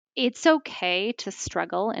It's okay to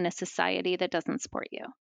struggle in a society that doesn't support you.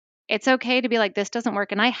 It's okay to be like, this doesn't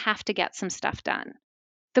work and I have to get some stuff done.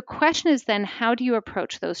 The question is then, how do you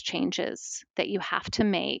approach those changes that you have to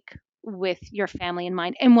make with your family in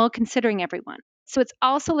mind and while considering everyone? So it's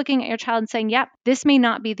also looking at your child and saying, yep, this may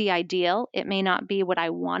not be the ideal. It may not be what I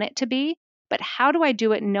want it to be, but how do I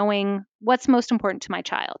do it knowing what's most important to my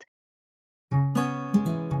child?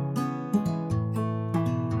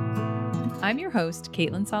 I'm your host,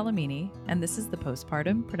 Caitlin Salamini, and this is the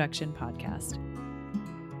Postpartum Production Podcast.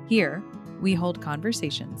 Here, we hold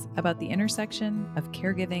conversations about the intersection of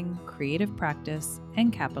caregiving, creative practice,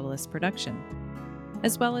 and capitalist production,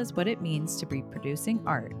 as well as what it means to be producing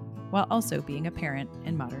art while also being a parent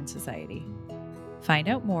in modern society. Find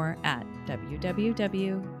out more at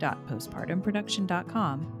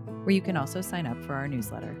www.postpartumproduction.com, where you can also sign up for our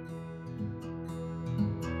newsletter.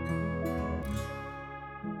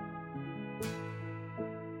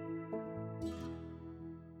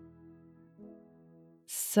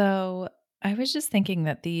 So I was just thinking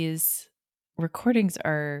that these recordings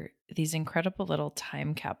are these incredible little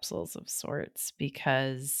time capsules of sorts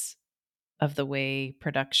because of the way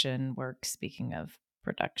production works. Speaking of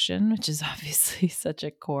production, which is obviously such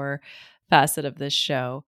a core facet of this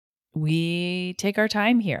show, we take our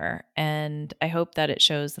time here. And I hope that it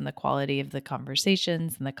shows in the quality of the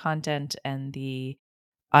conversations and the content and the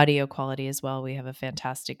audio quality as well. We have a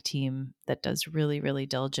fantastic team that does really, really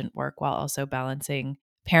diligent work while also balancing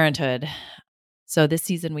parenthood. So this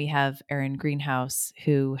season we have Erin Greenhouse,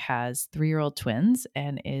 who has 3-year-old twins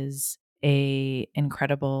and is a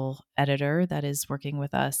incredible editor that is working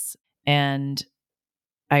with us. And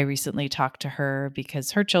I recently talked to her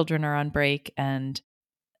because her children are on break and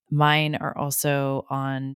mine are also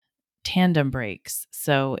on tandem breaks.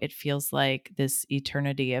 So it feels like this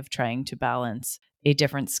eternity of trying to balance a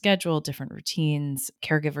different schedule, different routines,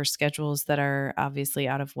 caregiver schedules that are obviously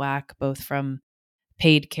out of whack, both from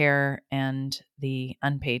paid care and the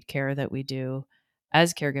unpaid care that we do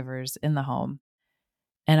as caregivers in the home.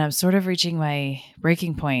 And I'm sort of reaching my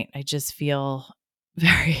breaking point. I just feel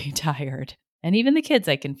very tired. And even the kids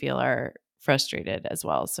I can feel are frustrated as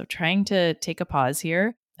well. So trying to take a pause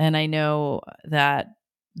here. And I know that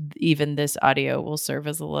even this audio will serve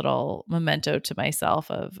as a little memento to myself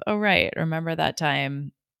of, oh, right, remember that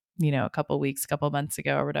time, a couple months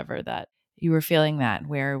ago or whatever, that you were feeling that.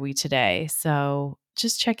 Where are we today? So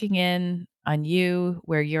just checking in on you,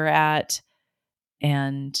 where you're at,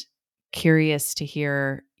 and curious to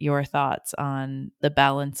hear your thoughts on the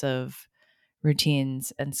balance of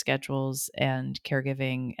routines and schedules and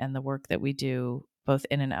caregiving and the work that we do both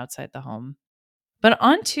in and outside the home. But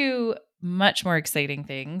on to much more exciting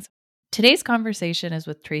things. Today's conversation is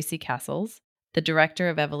with Tracy Cassels, the director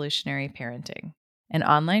of Evolutionary Parenting, an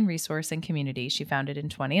online resource and community she founded in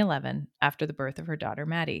 2011 after the birth of her daughter,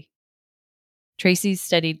 Maddie. Tracy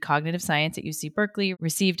studied cognitive science at UC Berkeley,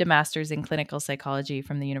 received a master's in clinical psychology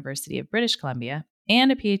from the University of British Columbia,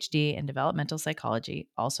 and a PhD in developmental psychology,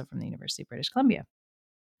 also from the University of British Columbia.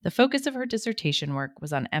 The focus of her dissertation work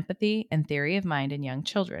was on empathy and theory of mind in young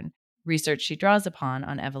children, research she draws upon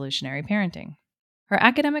on evolutionary parenting. Her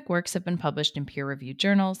academic works have been published in peer-reviewed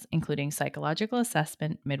journals, including Psychological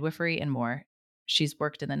Assessment, Midwifery, and more. She's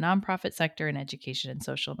worked in the nonprofit sector in education and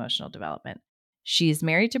social-emotional development. She is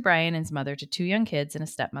married to Brian and is mother to 2 young kids and a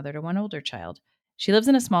stepmother to 1 older child. She lives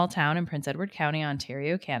in a small town in Prince Edward County,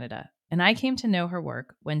 Ontario, Canada, and I came to know her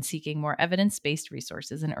work when seeking more evidence-based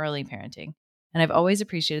resources in early parenting, and I've always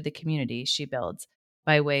appreciated the community she builds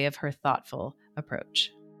by way of her thoughtful approach.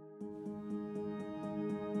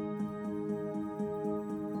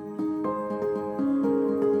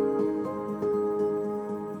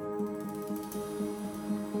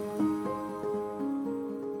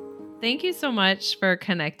 Thank you so much for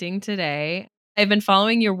connecting today. I've been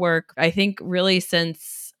following your work, I think, really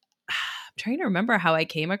since I'm trying to remember how I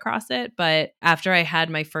came across it. But after I had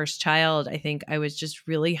my first child, I think I was just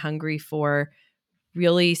really hungry for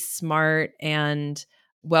really smart and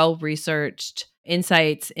well-researched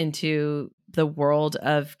insights into the world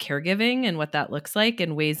of caregiving and what that looks like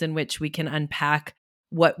and ways in which we can unpack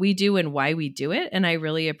what we do and why we do it. And I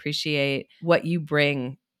really appreciate what you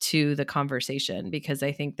bring to the conversation because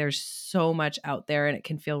I think there's so much out there and it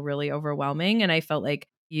can feel really overwhelming. And I felt like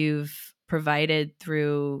you've provided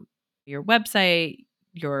through your website,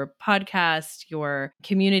 your podcast, your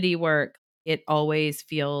community work, it always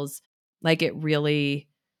feels like it really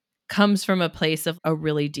comes from a place of a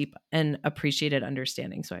really deep and appreciated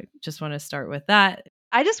understanding. So I just want to start with that.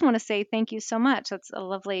 I just want to say thank you so much. That's a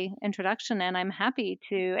lovely introduction, and I'm happy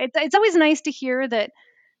to. It's always nice to hear that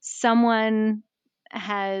someone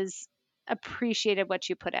has appreciated what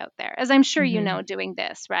you put out there. As I'm sure you know, Mhm. doing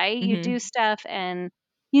this, right? You Mhm. do stuff and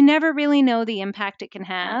you never really know the impact it can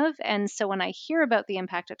have. And so when I hear about the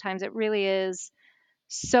impact at times, it really is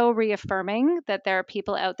so reaffirming that there are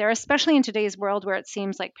people out there, especially in today's world where it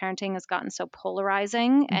seems like parenting has gotten so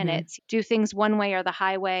polarizing and Mhm. it's do things one way or the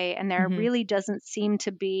highway. And there Mhm. really doesn't seem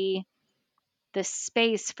to be the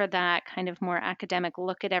space for that kind of more academic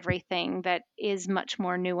look at everything that is much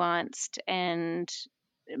more nuanced and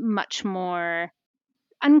much more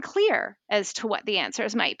unclear as to what the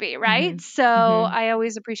answers might be, right? Mhm. So Mhm. I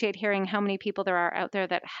always appreciate hearing how many people there are out there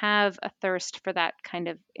that have a thirst for that kind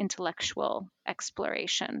of intellectual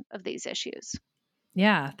exploration of these issues.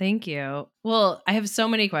 Yeah, thank you. Well, I have so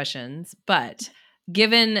many questions, but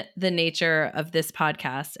given the nature of this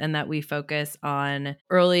podcast and that we focus on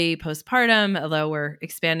early postpartum, although we're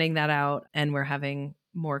expanding that out and we're having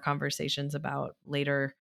more conversations about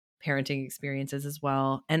later parenting experiences as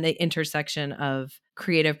well, and the intersection of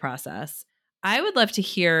creative process, I would love to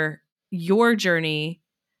hear your journey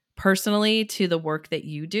personally to the work that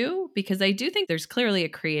you do, because I do think there's clearly a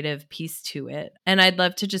creative piece to it. And I'd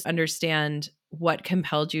love to just understand what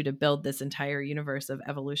compelled you to build this entire universe of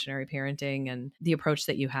evolutionary parenting and the approach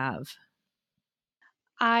that you have.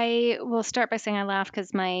 I will start by saying I laugh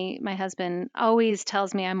because my husband always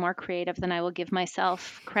tells me I'm more creative than I will give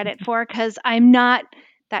myself credit for because I'm not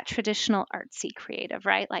that traditional artsy creative,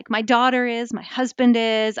 right? Like my daughter is, my husband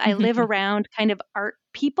is. I live around kind of art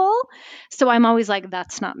people, so I'm always like,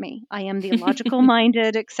 that's not me. I am the logical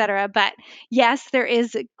minded, etc. But yes, there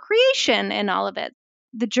is a creation in all of it.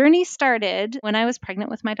 The journey started when I was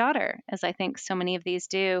pregnant with my daughter, as I think so many of these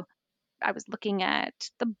do. I was looking at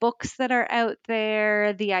the books that are out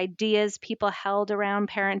there, the ideas people held around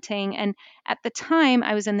parenting. And at the time,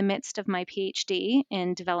 I was in the midst of my PhD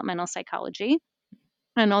in developmental psychology.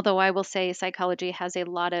 And although I will say psychology has a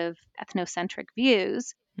lot of ethnocentric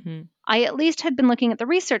views, Mhm. I at least had been looking at the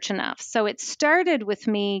research enough. So it started with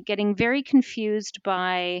me getting very confused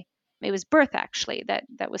by it was birth actually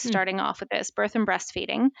that was Mm, starting off with this birth and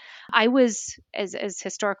breastfeeding. I was as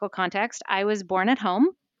historical context, I was born at home,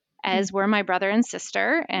 mm, as were my brother and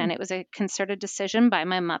sister, and mm, it was a concerted decision by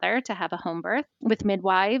my mother to have a home birth with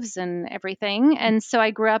midwives and everything. And so I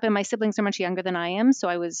grew up, and my siblings are much younger than I am, so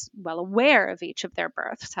I was well aware of each of their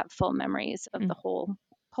births, have full memories of mm, the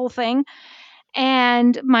whole thing.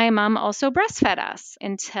 And my mom also breastfed us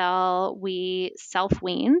until we self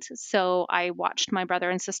weaned. So I watched my brother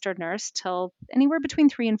and sister nurse till anywhere between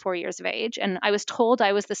 3 and 4 years of age. And I was told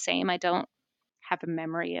I was the same. I don't have a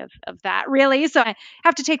memory of that really. So I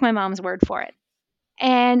have to take my mom's word for it.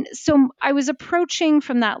 And so I was approaching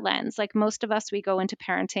from that lens. Like most of us, we go into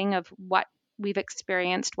parenting of what we've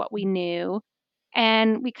experienced, what we knew,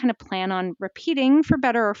 and we kind of plan on repeating for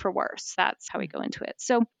better or for worse. That's how we mm, go into it.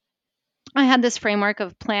 So I had this framework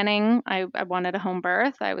of planning. I wanted a home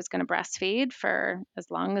birth. I was going to breastfeed for as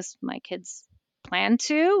long as my kids planned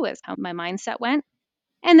to, is how my mindset went.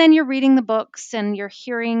 And then you're reading the books and you're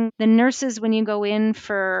hearing the nurses when you go in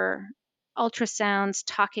for ultrasounds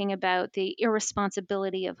talking about the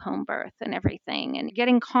irresponsibility of home birth and everything and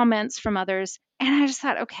getting comments from others. And I just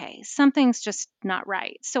thought, okay, something's just not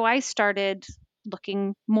right. So I started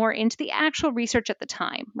looking more into the actual research at the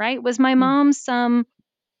time, right? Was my mm. mom some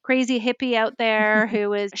crazy hippie out there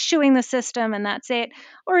who is shooing the system and that's it?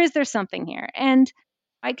 Or is there something here? And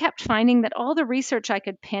I kept finding that all the research I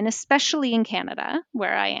could pin, especially in Canada,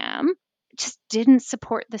 where I am, just didn't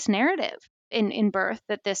support this narrative in birth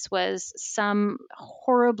that this was some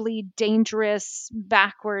horribly dangerous,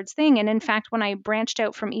 backwards thing. And in fact, when I branched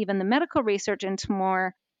out from even the medical research into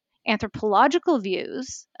more anthropological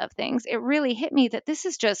views of things, it really hit me that this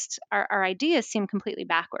is just our ideas seem completely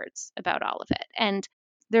backwards about all of it. And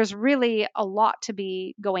there's really a lot to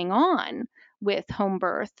be going on with home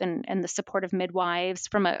birth and the support of midwives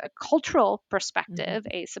from a cultural perspective,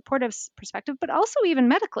 Mhm. a supportive perspective, but also even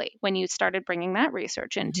medically. When you started bringing that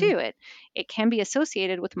research Mhm. into it, it can be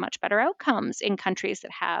associated with much better outcomes in countries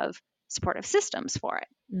that have supportive systems for it.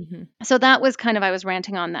 Mhm. So that was kind of, I was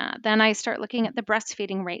ranting on that. Then I start looking at the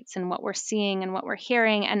breastfeeding rates and what we're seeing and what we're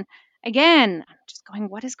hearing. And again, I'm just going,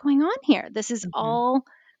 what is going on here? This is Mhm. all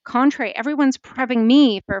contrary. Everyone's prepping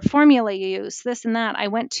me for formula use, this and that. I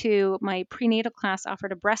went to my prenatal class,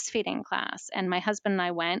 offered a breastfeeding class, and my husband and I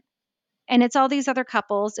went. And it's all these other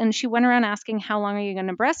couples. And she went around asking, how long are you going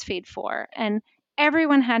to breastfeed for? And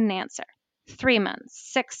everyone had an answer: 3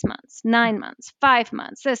 months, 6 months, 9 months, 5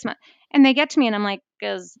 months, this month. And they get to me and I'm like,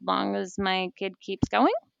 as long as my kid keeps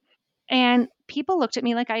going. And people looked at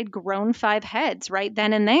me like I'd grown 5 heads right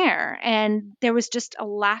then and there. And there was just a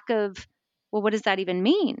lack of, well, what does that even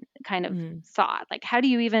mean? Kind of Mhm. thought. Like, how do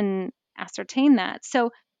you even ascertain that.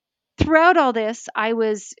 So throughout all this, I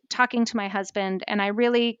was talking to my husband and I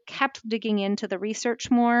really kept digging into the research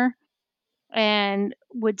more and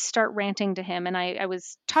would start ranting to him. And I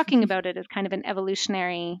was talking about it as kind of an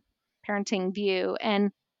evolutionary parenting view.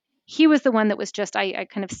 And he was the one that was just, I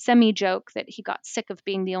kind of semi joke that he got sick of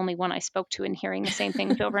being the only one I spoke to and hearing the same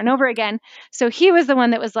things over and over again. So he was the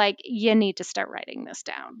one that was like, you need to start writing this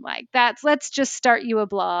down. Like, let's just start you a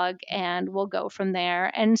blog and we'll go from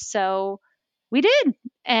there. And so we did.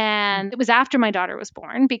 And it was after my daughter was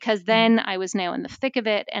born because then I was now in the thick of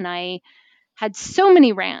it and I had so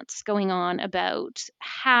many rants going on about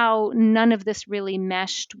how none of this really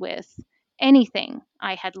meshed with anything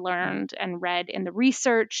I had learned and read in the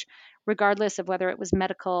research, regardless of whether it was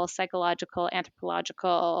medical, psychological,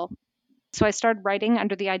 anthropological. So I started writing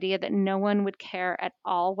under the idea that no one would care at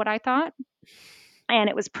all what I thought. And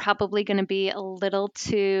it was probably going to be a little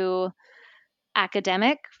too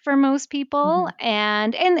academic for most people,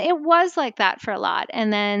 and it was like that for a lot.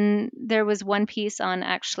 And then there was one piece on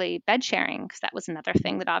actually bed sharing, because that was another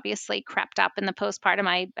thing that obviously crept up in the postpartum.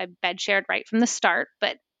 I bed shared right from the start,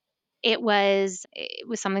 but it was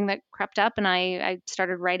something that crept up, and I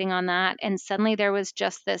started writing on that, and suddenly there was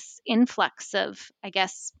just this influx of, I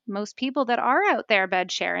guess, most people that are out there bed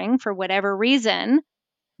sharing for whatever reason,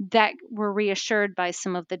 that were reassured by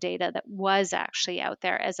some of the data that was actually out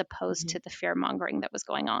there as opposed to the fear mongering that was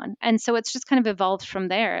going on. And so it's just kind of evolved from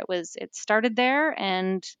there. It started there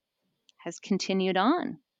and has continued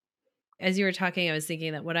on. As you were talking, I was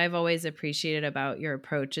thinking that what I've always appreciated about your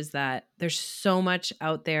approach is that there's so much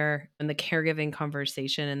out there in the caregiving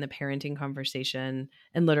conversation and the parenting conversation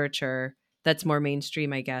and literature that's more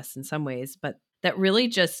mainstream, I guess, in some ways, but that really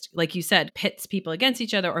just, like you said, pits people against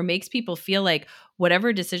each other or makes people feel like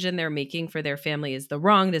whatever decision they're making for their family is the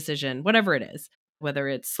wrong decision, whatever it is, whether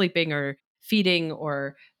it's sleeping or feeding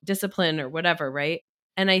or discipline or whatever, right?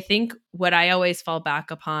 And I think what I always fall back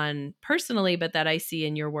upon personally, but that I see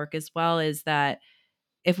in your work as well, is that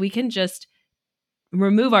if we can just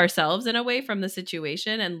remove ourselves in a way from the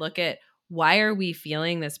situation and look at why are we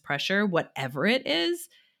feeling this pressure, whatever it is,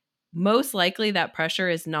 most likely that pressure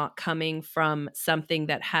is not coming from something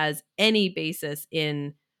that has any basis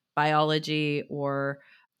in biology or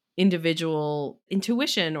individual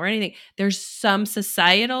intuition or anything. There's some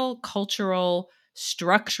societal, cultural,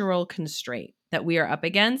 structural constraint that we are up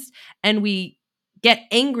against. And we get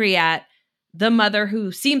angry at the mother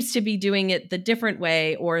who seems to be doing it the different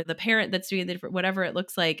way or the parent that's doing the different, whatever it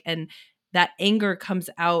looks like. And that anger comes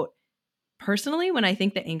out personally when I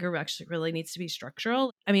think the anger actually really needs to be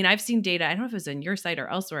structural. I mean, I've seen data, I don't know if it was in your site or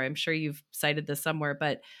elsewhere, I'm sure you've cited this somewhere,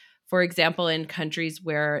 but for example, in countries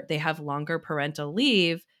where they have longer parental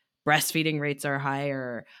leave, breastfeeding rates are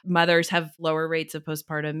higher, mothers have lower rates of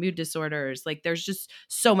postpartum mood disorders. Like there's just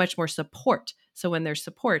so much more support. So when there's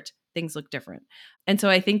support, things look different. And so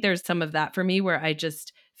I think there's some of that for me where I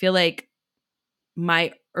just feel like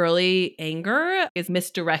my early anger is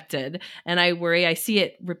misdirected, and I worry I see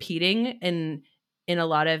it repeating in a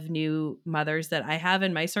lot of new mothers that I have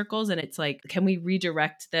in my circles, and it's like, can we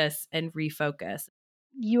redirect this and refocus?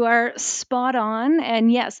 You are spot on.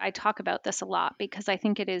 And yes, I talk about this a lot because I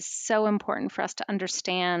think it is so important for us to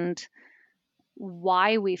understand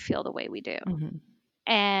why we feel the way we do.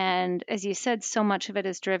 And as you said, so much of it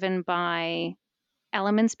is driven by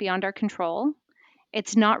elements beyond our control.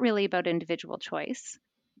 It's not really about individual choice.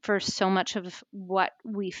 For so much of what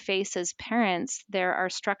we face as parents, there are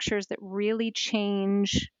structures that really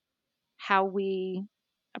change how we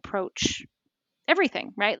approach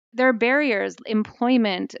everything, right? There are barriers,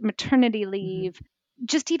 employment, maternity leave,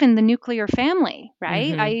 just even the nuclear family,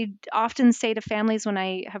 right? I often say to families when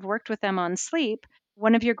I have worked with them on sleep,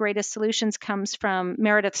 one of your greatest solutions comes from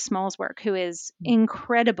Meredith Small's work, who is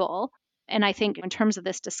incredible. And I think in terms of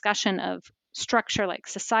this discussion of structure, like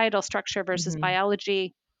societal structure versus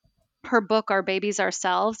biology, her book, Our Babies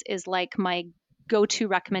Ourselves, is like my go to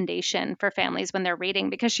recommendation for families when they're reading,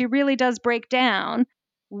 because she really does break down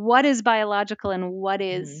what is biological and what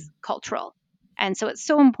is cultural. And so it's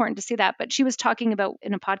so important to see that. But she was talking about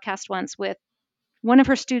in a podcast once with one of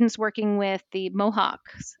her students working with the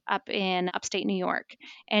Mohawks up in upstate New York.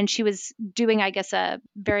 And she was doing, I guess, a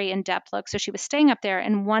very in depth look. So she was staying up there.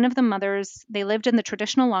 And one of the mothers, they lived in the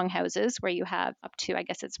traditional longhouses where you have up to, I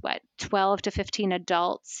guess it's what, 12 to 15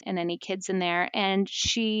 adults and any kids in there. And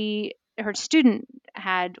her student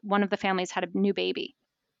had, one of the families had a new baby,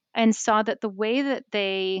 and saw that the way that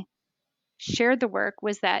they shared the work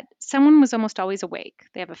was that someone was almost always awake.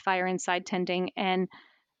 They have a fire inside tending. And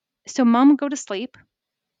so mom would go to sleep,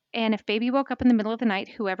 and if baby woke up in the middle of the night,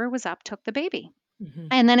 whoever was up took the baby. Mhm.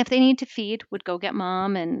 And then if they need to feed, would go get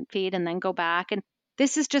mom and feed and then go back. And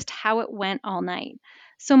this is just how it went all night.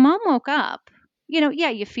 So mom woke up, yeah,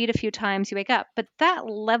 you feed a few times, you wake up, but that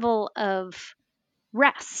level of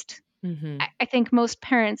rest, Mhm. I think most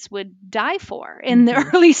parents would die for in the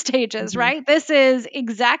Mhm. early stages, Mhm. right? This is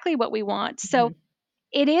exactly what we want. So Mhm.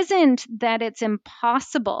 it isn't that it's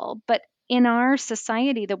impossible, but in our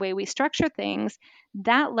society, the way we structure things,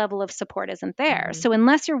 that level of support isn't there. Mhm. So,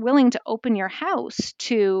 unless you're willing to open your house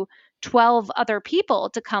to 12 other people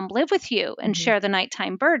to come live with you and Mhm. share the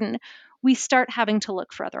nighttime burden, we start having to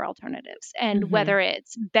look for other alternatives. And Mhm. whether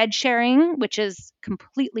it's bed sharing, which is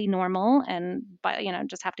completely normal, and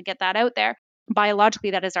just have to get that out there,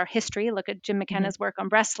 biologically that is our history. Look at Jim Mhm. McKenna's work on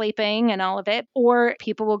breast sleeping and all of it. Or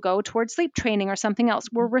people will go towards sleep training or something else.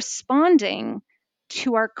 We're responding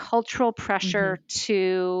to our cultural pressure Mhm.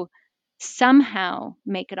 to somehow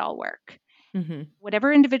make it all work. Mhm.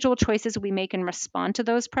 Whatever individual choices we make and respond to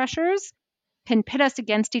those pressures can pit us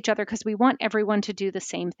against each other because we want everyone to do the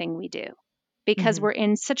same thing we do. Because Mhm. we're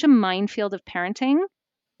in such a minefield of parenting,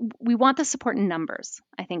 we want the support in numbers,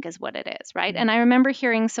 I think is what it is, right? Mhm. And I remember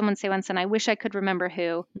hearing someone say once, and I wish I could remember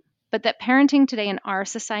who, but that parenting today in our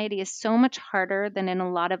society is so much harder than in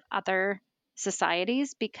a lot of other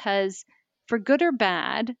societies because, for good or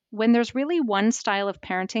bad, when there's really one style of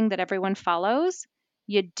parenting that everyone follows,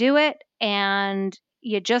 you do it and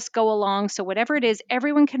you just go along. So, whatever it is,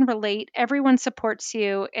 everyone can relate, everyone supports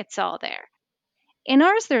you, it's all there. In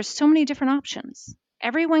ours, there's so many different options.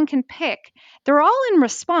 Everyone can pick. They're all in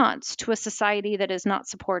response to a society that is not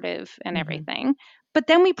supportive and Mhm. everything. But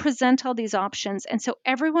then we present all these options. And so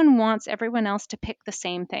everyone wants everyone else to pick the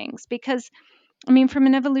same things because, I mean, from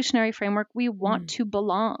an evolutionary framework, we want Mhm. to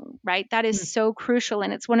belong, right? That is Mhm. so crucial.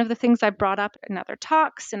 And it's one of the things I've brought up in other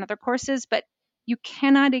talks and other courses, but you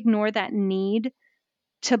cannot ignore that need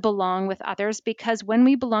to belong with others because when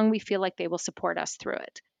we belong, we feel like they will support us through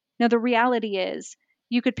it. Now, the reality is,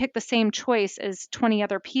 you could pick the same choice as 20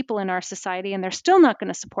 other people in our society and they're still not going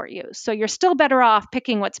to support you. So you're still better off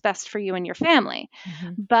picking what's best for you and your family.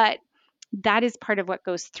 Mhm. But that is part of what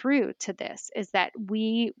goes through to this is that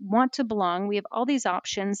we want to belong. We have all these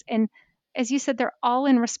options. And as you said, they're all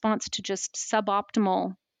in response to just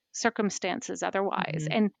suboptimal circumstances otherwise.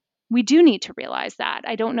 Mhm. And we do need to realize that.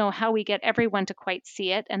 I don't know how we get everyone to quite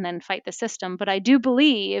see it and then fight the system, but I do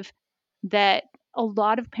believe that a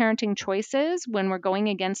lot of parenting choices when we're going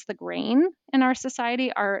against the grain in our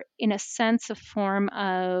society are in a sense a form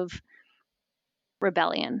of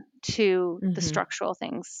rebellion to the Mhm. structural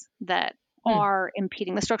things that Hmm. are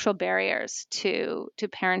impeding the structural barriers to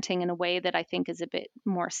parenting in a way that I think is a bit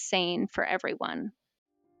more sane for everyone.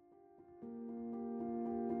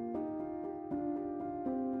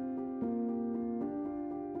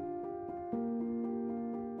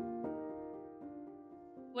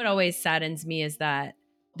 What always saddens me is that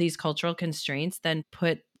these cultural constraints then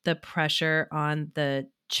put the pressure on the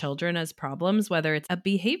children as problems, whether it's a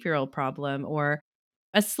behavioral problem or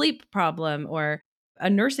a sleep problem or a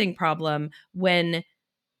nursing problem, when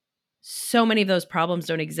so many of those problems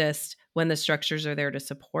don't exist when the structures are there to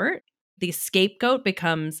support. The scapegoat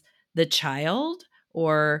becomes the child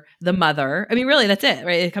or the mother. I mean, really, that's it,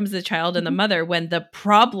 right? It comes the child and the Mhm. mother when the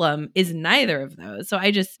problem is neither of those. So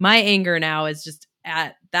my anger now is just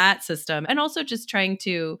at that system and also just trying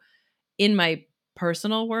to, in my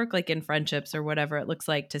personal work, like in friendships or whatever it looks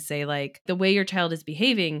like, to say, like, the way your child is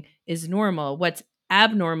behaving is normal. What's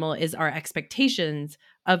abnormal is our expectations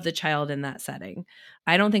of the child in that setting.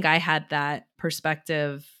 I don't think I had that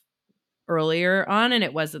perspective earlier on, and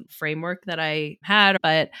it wasn't framework that I had,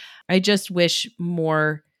 but I just wish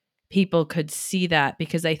more people could see that,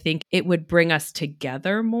 because I think it would bring us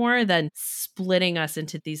together more than splitting us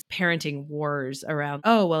into these parenting wars around,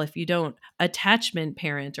 oh, well, if you don't attachment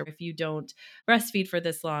parent, or if you don't breastfeed for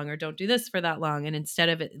this long, or don't do this for that long, and instead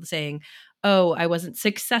of it saying, oh, I wasn't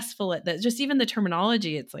successful at that, just even the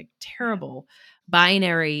terminology, it's like terrible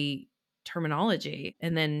binary terminology,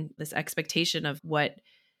 and then this expectation of what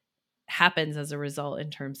happens as a result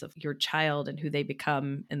in terms of your child and who they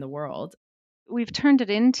become in the world. We've turned it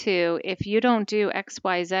into if you don't do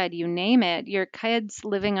XYZ, you name it, your kid's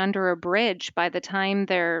living under a bridge by the time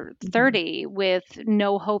they're Mhm. 30 with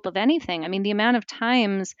no hope of anything. I mean, the amount of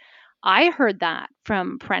times I heard that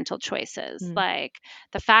from parental choices, Mm. like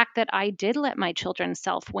the fact that I did let my children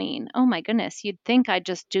self wean. Oh my goodness, you'd think I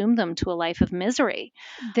just doomed them to a life of misery.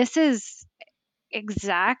 This is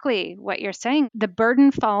exactly what you're saying. The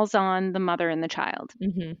burden falls on the mother and the child.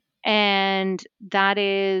 Mhm. And that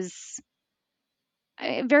is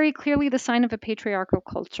very clearly the sign of a patriarchal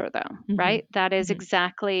culture, though, Mhm. right? That is Mhm.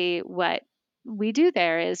 exactly what we do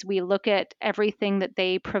there is we look at everything that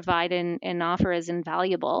they provide and offer as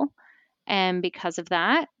invaluable. And because of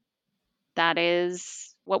that, that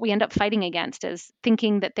is what we end up fighting against, is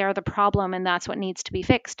thinking that they're the problem and that's what needs to be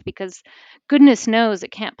fixed, because goodness knows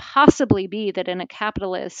it can't possibly be that in a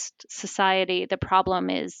capitalist society the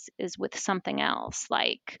problem is with something else,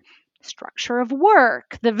 like structure of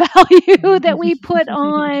work, the value that we put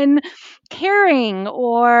on caring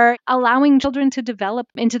or allowing children to develop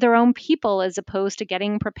into their own people as opposed to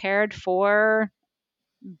getting prepared for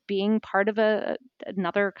being part of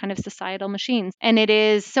another kind of societal machine. And it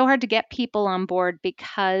is so hard to get people on board,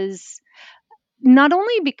 because not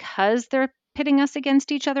only because they're pitting us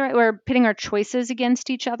against each other or pitting our choices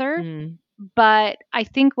against each other, Mm. but I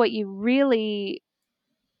think what you really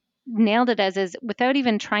nailed it as is, without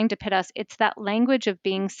even trying to pit us, it's that language of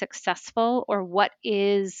being successful or what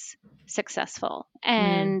is successful.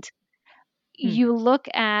 And you look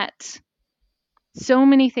at so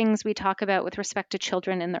many things we talk about with respect to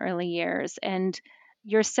children in the early years. And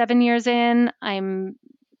you're 7 years in, I'm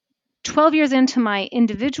 12 years into my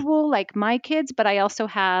individual, like my kids, but I also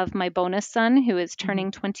have my bonus son who is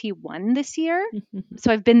turning 21 this year.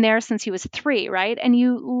 So I've been there since he was 3, right? And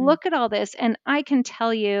you look at all this, and I can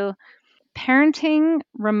tell you, parenting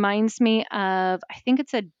reminds me of, I think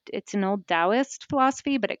it's an old Taoist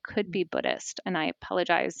philosophy, but it could be Buddhist, and I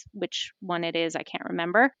apologize which one it is, I can't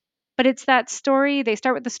remember. But it's that story. They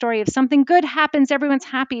start with the story of something good happens, everyone's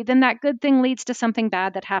happy, then that good thing leads to something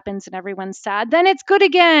bad that happens and everyone's sad, then it's good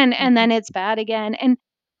again, and then it's bad again. And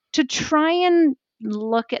to try and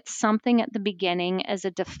look at something at the beginning as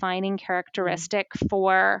a defining characteristic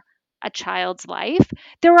for a child's life,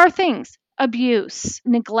 there are things, abuse,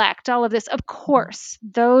 neglect, all of this. Of course,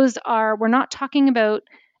 those are, we're not talking about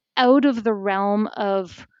out of the realm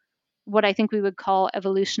of what I think we would call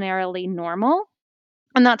evolutionarily normal.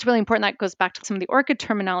 And that's really important. That goes back to some of the orchid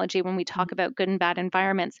terminology when we talk about good and bad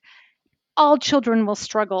environments. All children will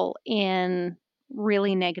struggle in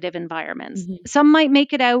really negative environments. Some might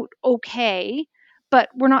make it out okay, but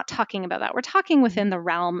we're not talking about that. We're talking within the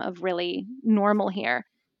realm of really normal here.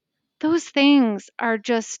 Those things are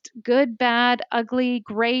just good, bad, ugly,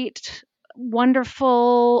 great,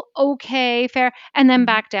 wonderful, okay, fair, and then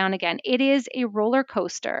back down again. It is a roller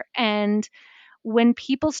coaster. And when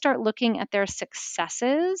people start looking at their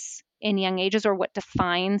successes in young ages, or what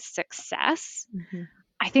defines success,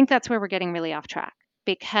 I think that's where we're getting really off track.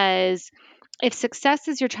 Because if success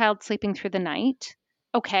is your child sleeping through the night,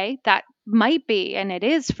 okay, that might be, and it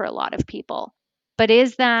is for a lot of people. But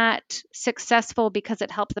is that successful because it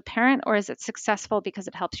helps the parent, or is it successful because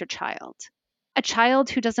it helps your child? A child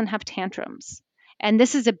who doesn't have tantrums. And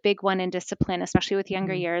this is a big one in discipline, especially with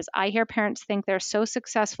younger years. I hear parents think they're so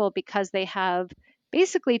successful because they have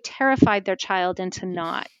basically terrified their child into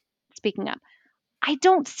not speaking up. I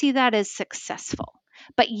don't see that as successful.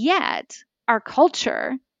 But yet, our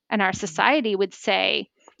culture and our society would say,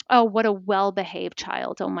 oh, what a well-behaved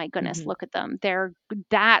child. Oh my goodness, look at them.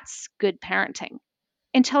 That's good parenting.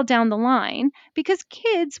 Until down the line, because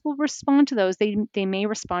kids will respond to those. They may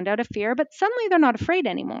respond out of fear, but suddenly they're not afraid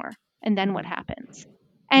anymore. And then what happens?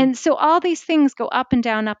 And so all these things go up and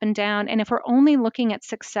down, up and down. And if we're only looking at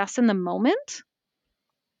success in the moment,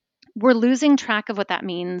 we're losing track of what that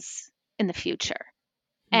means in the future.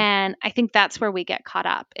 And I think that's where we get caught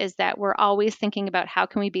up, is that we're always thinking about how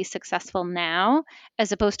can we be successful now,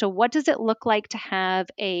 as opposed to what does it look like to have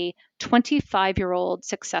a 25-year-old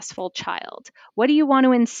successful child? What do you want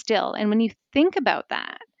to instill? And when you think about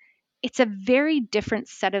that, it's a very different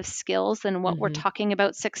set of skills than what we're talking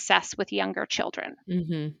about success with younger children.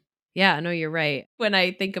 Yeah, no, you're right. When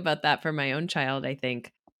I think about that for my own child, I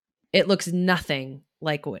think it looks nothing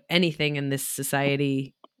like what anything in this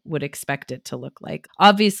society would expect it to look like.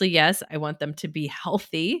 Obviously, yes, I want them to be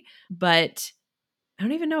healthy, but I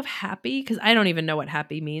don't even know if happy, because I don't even know what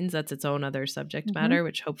happy means. That's its own other subject matter,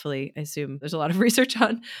 which hopefully I assume there's a lot of research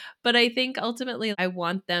on. But I think ultimately I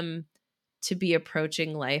want them to be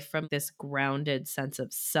approaching life from this grounded sense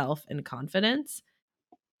of self and confidence.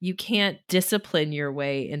 You can't discipline your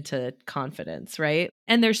way into confidence, right?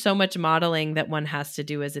 And there's so much modeling that one has to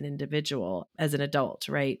do as an individual, as an adult,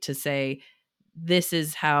 right? To say, this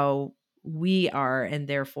is how we are, and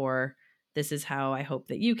therefore this is how I hope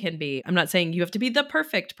that you can be. I'm not saying you have to be the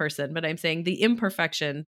perfect person, but I'm saying the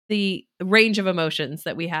imperfection, the range of emotions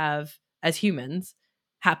that we have as humans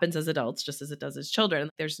happens as adults just as it does as children.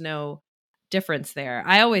 There's no difference there.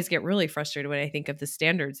 I always get really frustrated when I think of the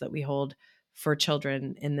standards that we hold for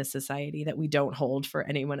children in this society that we don't hold for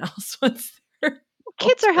anyone else once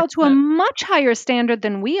Kids are held to a much higher standard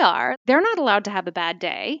than we are. They're not allowed to have a bad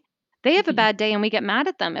day. They have a bad day and we get mad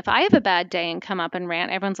at them. If I have a bad day and come up and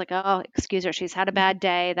rant, everyone's like, oh, excuse her, she's had a bad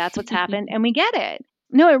day. That's what's happened. And we get it.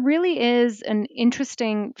 No, it really is an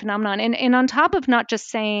interesting phenomenon. And on top of not just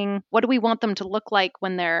saying, what do we want them to look like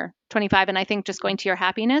when they're 25? And I think just going to your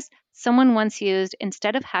happiness, someone once used,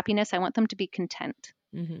 instead of happiness, I want them to be content.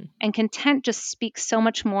 Mm-hmm. And content just speaks so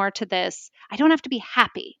much more to this. I don't have to be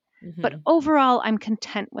happy, but Mm-hmm. overall, I'm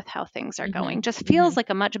content with how things are Mm-hmm. going. Just feels like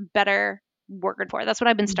a much better word for it. That's what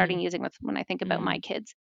I've been starting Mm-hmm. using with when I think about Mm-hmm. my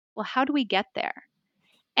kids. Well, how do we get there?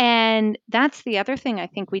 And that's the other thing I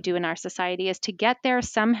think we do in our society is to get there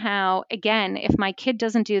somehow. Again, if my kid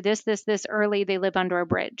doesn't do this early, they live under a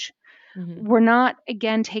bridge. Mm-hmm. We're not,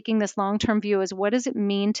 again, taking this long term view as what does it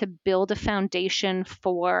mean to build a foundation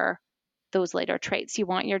for those later traits. You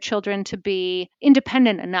want your children to be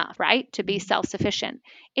independent enough, right? To be self sufficient.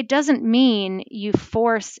 It doesn't mean you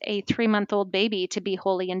force a 3-month-old baby to be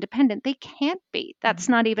wholly independent. They can't be. That's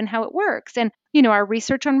not even how it works. And, our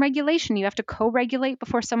research on regulation, you have to co regulate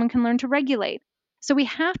before someone can learn to regulate. So we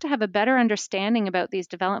have to have a better understanding about these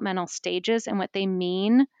developmental stages and what they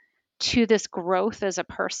mean to this growth as a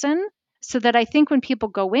person. So that I think when people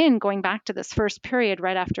going back to this first period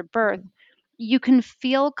right after birth, you can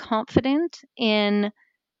feel confident in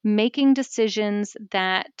making decisions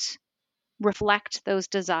that reflect those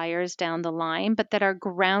desires down the line, but that are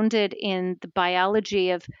grounded in the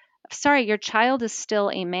biology of sorry, your child is still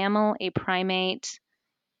a mammal, a primate,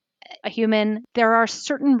 a human. There are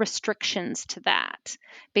certain restrictions to that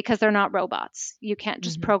because they're not robots. You can't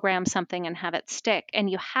just program something and have it stick, and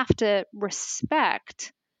you have to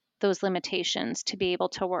respect those limitations to be able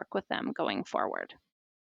to work with them going forward.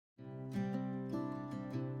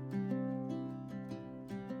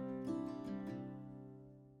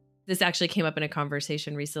 This actually came up in a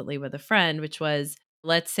conversation recently with a friend, which was,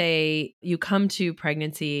 let's say you come to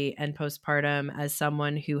pregnancy and postpartum as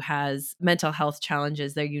someone who has mental health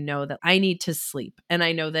challenges there, that I need to sleep. And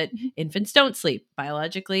I know that infants don't sleep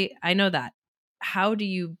biologically. I know that. How do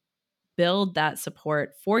you build that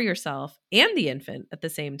support for yourself and the infant at the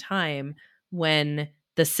same time when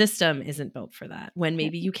the system isn't built for that, when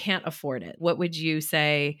maybe you can't afford it? What would you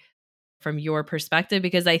say from your perspective?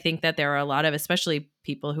 Because I think that there are a lot of, especially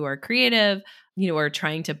people who are creative, are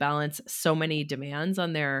trying to balance so many demands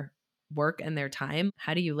on their work and their time.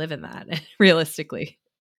 How do you live in that realistically?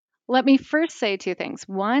 Let me first say two things.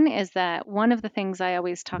 One is that one of the things I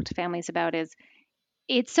always talk to families about is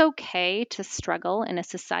it's okay to struggle in a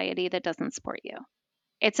society that doesn't support you.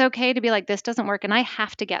 It's okay to be like, this doesn't work and I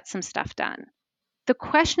have to get some stuff done. The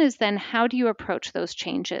question is then, how do you approach those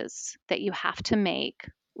changes that you have to make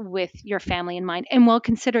with your family in mind and while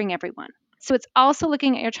considering everyone? So it's also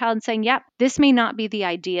looking at your child and saying, yep, this may not be the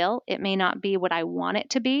ideal. It may not be what I want it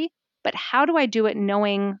to be, but how do I do it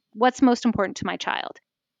knowing what's most important to my child?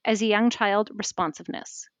 As a young child,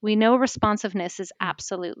 responsiveness. We know responsiveness is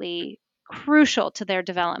absolutely crucial to their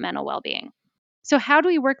developmental well being. So, how do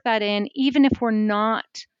we work that in, even if we're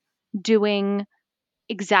not doing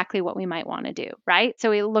exactly what we might want to do, right? So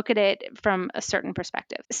we look at it from a certain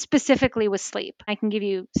perspective, specifically with sleep. I can give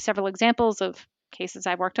you several examples of cases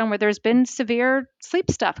I've worked on where there's been severe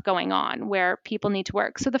sleep stuff going on where people need to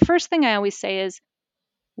work. So the first thing I always say is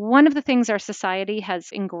one of the things our society has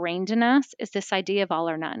ingrained in us is this idea of all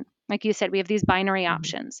or none. Like you said, we have these binary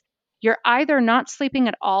options. You're either not sleeping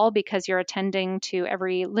at all because you're attending to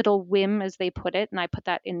every little whim, as they put it, and I put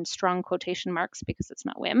that in strong quotation marks because it's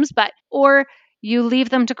not whims, or you leave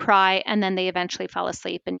them to cry and then they eventually fall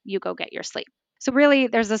asleep and you go get your sleep. So really,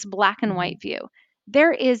 there's this black and white view.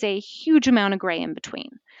 There is a huge amount of gray in between.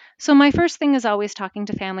 So my first thing is always talking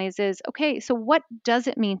to families is, okay, so what does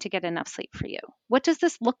it mean to get enough sleep for you? What does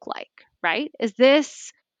this look like, right? Is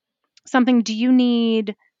this something, do you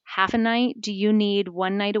need half a night? Do you need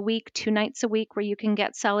one night a week, 2 nights a week where you can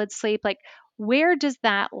get solid sleep? Like, where does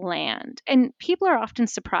that land? And people are often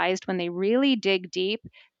surprised when they really dig deep.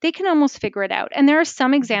 They can almost figure it out. And there are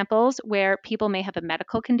some examples where people may have a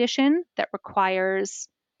medical condition that requires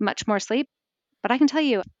much more sleep. But I can tell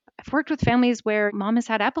you, I've worked with families where mom has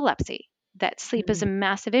had epilepsy, that sleep is a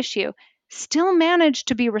massive issue, still managed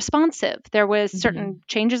to be responsive. There was certain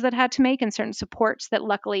changes that had to make and certain supports that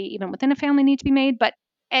luckily even within a family need to be made, but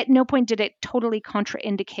at no point did it totally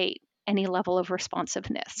contraindicate any level of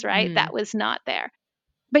responsiveness, right? That was not there.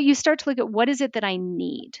 But you start to look at what is it that I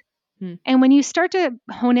need? And when you start to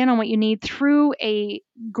hone in on what you need through a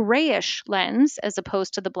grayish lens as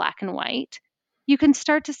opposed to the black and white, you can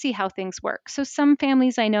start to see how things work. So some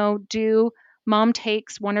families I know do, mom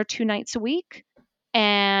takes 1 or 2 nights a week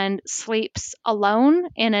and sleeps alone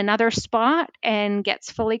in another spot and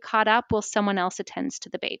gets fully caught up while someone else attends to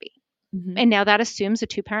the baby. And now that assumes a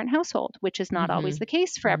 2-parent household, which is not always the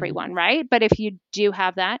case for everyone, right? But if you do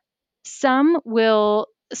have that, some will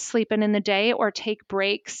sleep in the day or take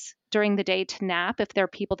breaks during the day to nap if there are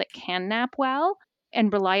people that can nap well,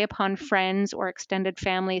 and rely upon friends or extended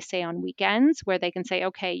family, say on weekends, where they can say,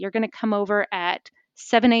 okay, you're going to come over at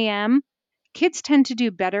 7 a.m. Kids tend to do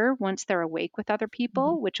better once they're awake with other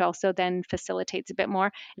people, which also then facilitates a bit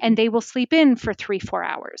more. And they will sleep in for 3-4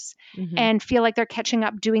 hours and feel like they're catching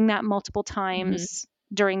up doing that multiple times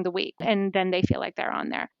during the week. And then they feel like they're on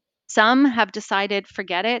there. Some have decided,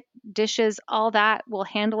 forget it, dishes, all that, we'll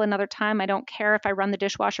handle another time. I don't care if I run the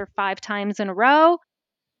dishwasher 5 times in a row.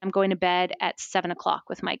 I'm going to bed at 7 o'clock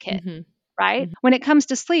with my kid, right? When it comes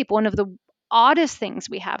to sleep, one of the oddest things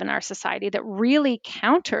we have in our society that really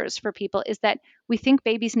counters for people is that we think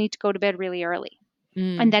babies need to go to bed really early,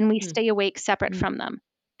 and then we stay awake separate from them.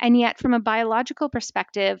 And yet, from a biological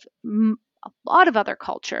perspective, a lot of other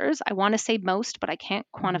cultures, I want to say most, but I can't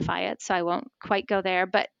quantify it, so I won't quite go there,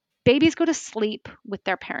 but babies go to sleep with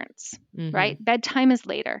their parents, right? Bedtime is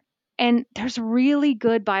later. And there's really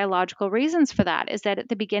good biological reasons for that, is that at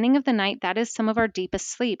the beginning of the night, that is some of our deepest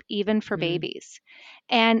sleep, even for babies.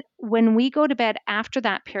 And when we go to bed after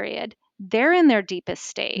that period, they're in their deepest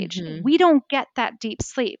stage. We don't get that deep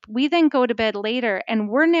sleep. We then go to bed later, and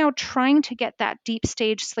we're now trying to get that deep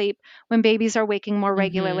stage sleep when babies are waking more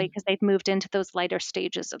regularly because they've moved into those lighter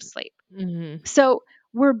stages of sleep. So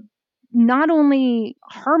we're not only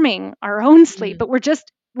harming our own sleep, but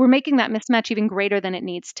we're making that mismatch even greater than it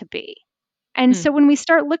needs to be. And so when we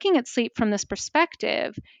start looking at sleep from this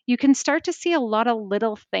perspective, you can start to see a lot of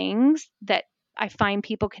little things that I find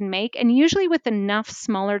people can make. And usually with enough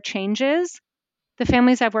smaller changes, the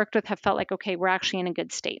families I've worked with have felt like, okay, we're actually in a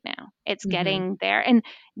good state now. It's getting there. And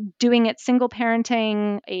doing it single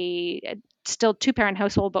parenting, a still 2-parent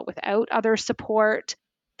household, but without other support.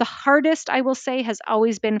 The hardest, I will say, has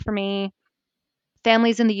always been for me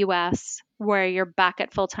families in the US where you're back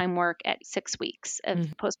at full-time work at 6 weeks of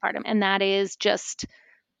postpartum. And that is just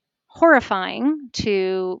horrifying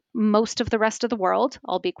to most of the rest of the world,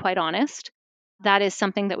 I'll be quite honest. That is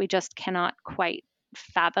something that we just cannot quite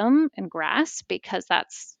fathom and grasp because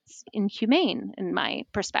that's inhumane in my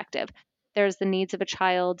perspective. There's the needs of a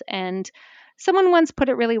child. And someone once put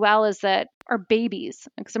it really well, is that our babies,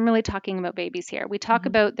 because I'm really talking about babies here, we talk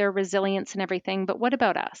about their resilience and everything, but what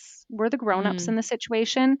about us? We're the grown-ups in the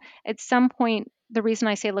situation. At some point, the reason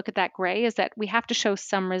I say look at that gray is that we have to show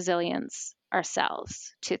some resilience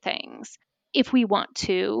ourselves to things if we want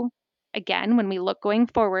to. Again, when we look going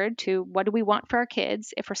forward to what do we want for our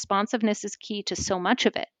kids, if responsiveness is key to so much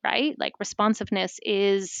of it, right? Like responsiveness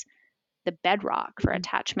is the bedrock for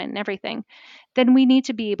attachment and everything, then we need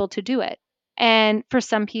to be able to do it. And for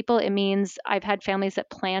some people, it means I've had families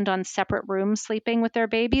that planned on separate rooms sleeping with their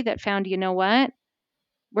baby that found, you know what,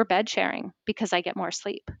 we're bed sharing because I get more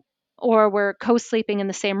sleep, or we're co-sleeping in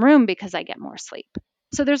the same room because I get more sleep.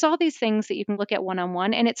 So there's all these things that you can look at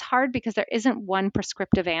one-on-one, and it's hard because there isn't one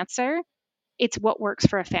prescriptive answer. It's what works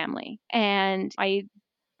for a family. And I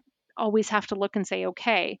always have to look and say,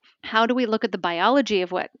 okay, how do we look at the biology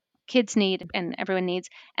of what kids need and everyone needs?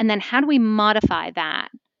 And then how do we modify that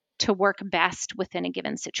to work best within a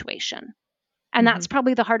given situation? And that's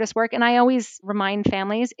probably the hardest work. And I always remind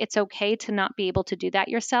families it's okay to not be able to do that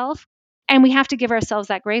yourself. And we have to give ourselves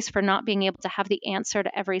that grace for not being able to have the answer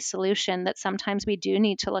to every solution, that sometimes we do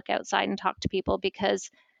need to look outside and talk to people because,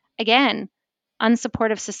 again,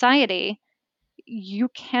 unsupportive society, you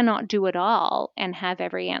cannot do it all and have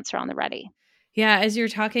every answer on the ready. Yeah, as you're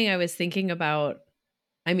talking, I was thinking about,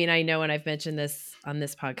 I mean, I know, and I've mentioned this on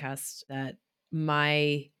this podcast, that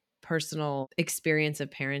my personal experience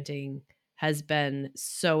of parenting has been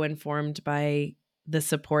so informed by the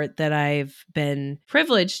support that I've been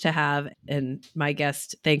privileged to have. And my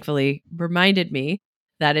guest thankfully reminded me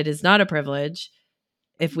that it is not a privilege.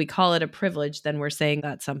 If we call it a privilege, then we're saying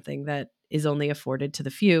that's something that is only afforded to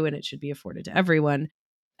the few and it should be afforded to everyone.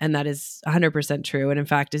 And that is 100% true. And in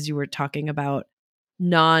fact, as you were talking about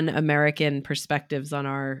non-American perspectives on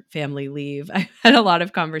our family leave, I had a lot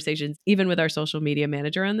of conversations, even with our social media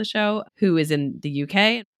manager on the show, who is in the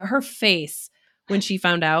UK. Her face when she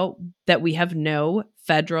found out that we have no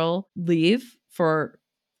federal leave for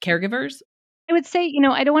caregivers. I would say,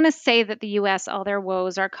 I don't want to say that the US, all their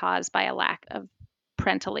woes are caused by a lack of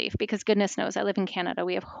parental leave, because goodness knows I live in Canada.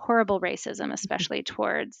 We have horrible racism, especially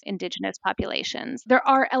towards Indigenous populations. There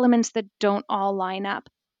are elements that don't all line up.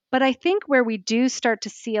 But I think where we do start to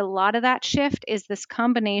see a lot of that shift is this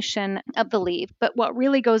combination of the leave. But what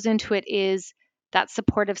really goes into it is that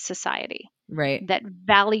supportive society, Right. that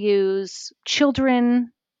values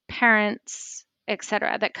children, parents,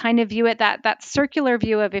 etc., that kind of view it that circular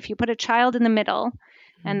view of if you put a child in the middle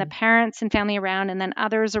and the parents and family around and then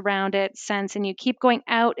others around it sense, and you keep going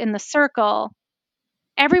out in the circle,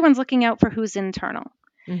 everyone's looking out for who's internal.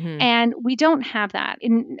 Mm-hmm. And we don't have that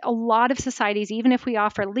in a lot of societies. Even if we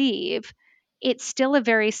offer leave, it's still a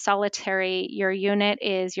very solitary, your unit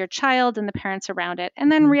is your child and the parents around it,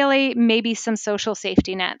 and then really maybe some social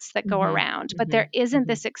safety nets that go around, but there isn't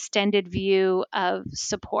this extended view of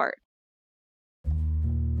support.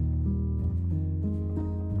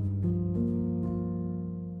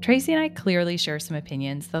 Tracy and I clearly share some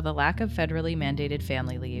opinions, though the lack of federally mandated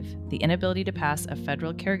family leave, the inability to pass a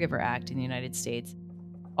federal caregiver act in the United States,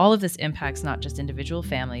 all of this impacts not just individual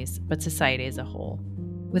families, but society as a whole.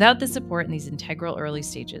 Without the support in these integral early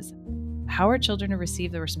stages, how are children to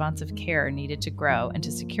receive the responsive care needed to grow and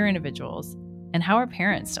to secure individuals? And how are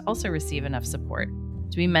parents to also receive enough support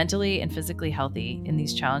to be mentally and physically healthy in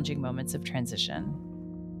these challenging moments of transition?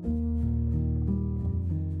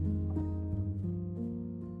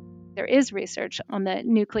 There is research on the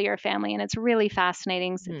nuclear family, and it's really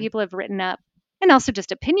fascinating. So people have written up, and also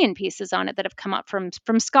just opinion pieces on it that have come up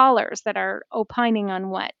from scholars that are opining on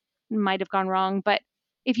what might have gone wrong. But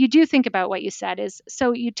if you do think about what you said, is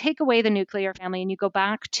so you take away the nuclear family and you go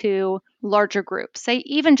back to larger groups, say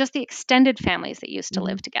even just the extended families that used to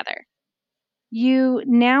live together. You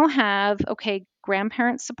now have, okay,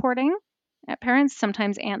 grandparents supporting parents,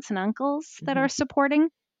 sometimes aunts and uncles that are supporting,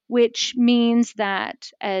 which means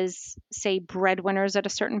that as, say, breadwinners at a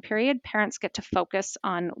certain period, parents get to focus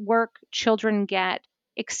on work, children get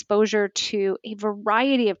exposure to a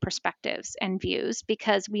variety of perspectives and views,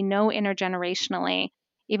 because we know intergenerationally,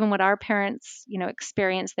 even what our parents,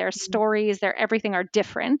 experience, their stories, their everything are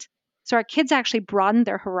different. So our kids actually broaden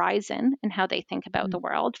their horizon and how they think about the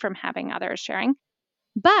world from having others sharing.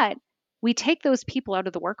 But we take those people out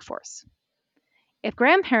of the workforce. If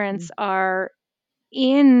grandparents are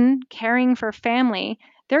in caring for family,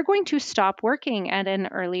 they're going to stop working at an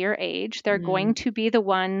earlier age. They're going to be the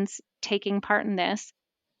ones taking part in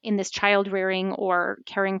this child rearing or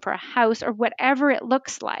caring for a house or whatever it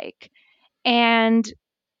looks like. And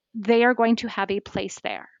they are going to have a place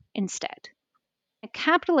there instead. A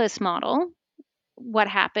capitalist model, what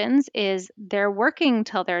happens is they're working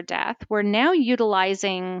till their death. We're now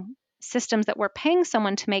utilizing systems that we're paying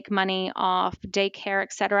someone to make money off daycare,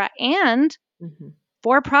 et cetera, and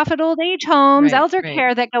for-profit old age homes, elder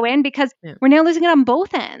care that go in, because we're now losing it on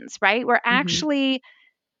both ends, right? We're actually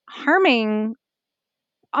harming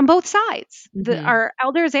on both sides, our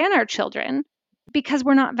elders and our children, because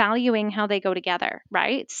we're not valuing how they go together,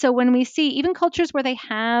 right? So when we see even cultures where they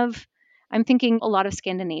have, I'm thinking a lot of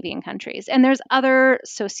Scandinavian countries, and there's other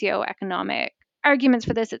socioeconomic arguments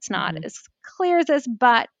for this. It's not as clear as this,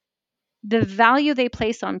 but the value they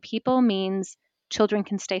place on people means children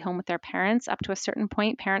can stay home with their parents up to a certain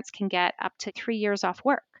point. Parents can get up to 3 years off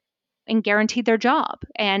work and guaranteed their job,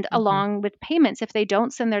 and along with payments if they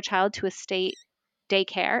don't send their child to a state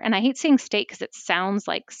daycare. And I hate saying state because it sounds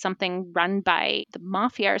like something run by the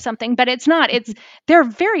mafia or something, but it's not. They're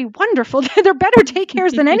very wonderful. They're better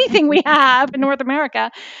daycares than anything we have in North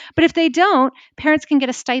America. But if they don't, parents can get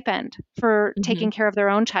a stipend for taking care of their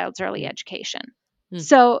own child's early education.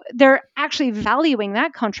 So they're actually valuing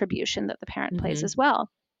that contribution that the parent plays as well.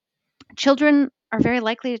 Children are very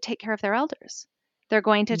likely to take care of their elders. They're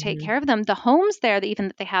going to take care of them. The homes there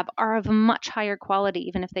that they have are of much higher quality,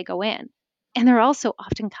 even if they go in. And they're also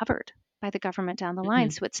often covered by the government down the line.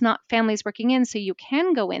 So it's not families working in, so you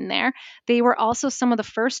can go in there. They were also some of the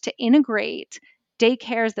first to integrate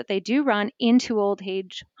daycares that they do run into old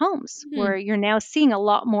age homes, where you're now seeing a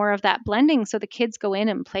lot more of that blending. So the kids go in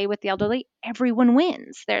and play with the elderly. Everyone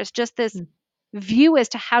wins. There's just this view as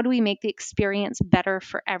to how do we make the experience better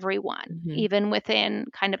for everyone, even within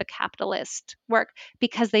kind of a capitalist work,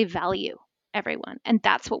 because they value everyone. And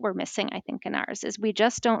that's what we're missing, I think, in ours, is we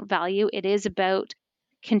just don't value. It is about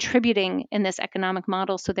contributing in this economic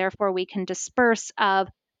model. So therefore we can disperse of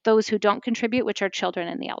those who don't contribute, which are children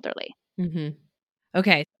and the elderly.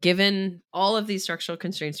 Okay. Given all of these structural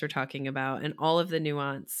constraints we're talking about and all of the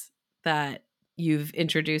nuance that you've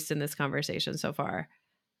introduced in this conversation so far,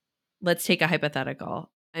 let's take a hypothetical.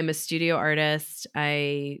 I'm a studio artist.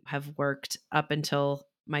 I have worked up until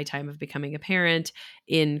my time of becoming a parent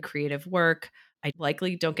in creative work. I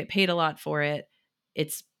likely don't get paid a lot for it.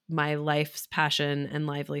 It's my life's passion and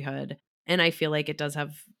livelihood. And I feel like it does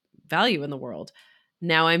have value in the world.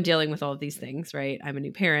 Now I'm dealing with all of these things, right? I'm a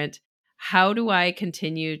new parent. How do I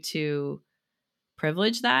continue to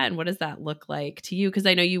privilege that? And what does that look like to you? Because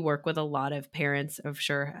I know you work with a lot of parents,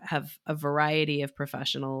 have a variety of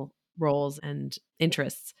professional roles and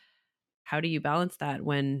interests. How do you balance that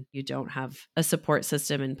when you don't have a support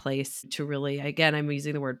system in place to really, again, I'm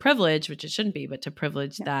using the word privilege, which it shouldn't be, but to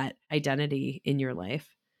privilege that identity in your life?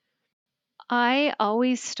 I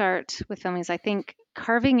always start with families. I think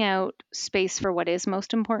carving out space for what is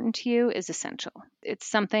most important to you is essential. It's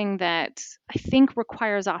something that I think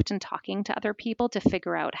requires often talking to other people to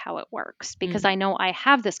figure out how it works, because I know I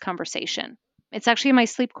have this conversation. It's actually in my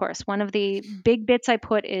sleep course. One of the big bits I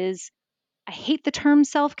put is I hate the term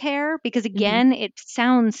self care because, again, it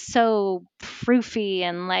sounds so froofy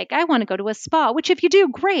and like I want to go to a spa, which if you do,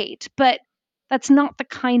 great. But that's not the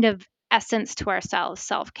kind of essence to ourselves,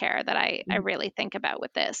 self care, that I really think about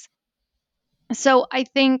with this. So I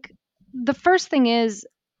think the first thing is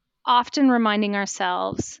often reminding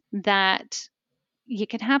ourselves that you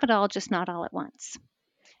can have it all, just not all at once.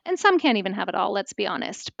 And some can't even have it all, let's be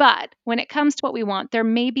honest. But when it comes to what we want, there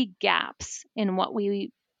may be gaps in what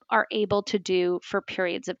we are able to do for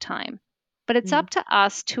periods of time. But it's up to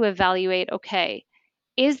us to evaluate, okay,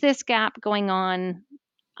 is this gap going on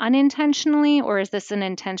unintentionally, or is this an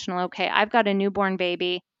intentional? Okay, I've got a newborn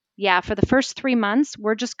baby. Yeah, for the first 3 months,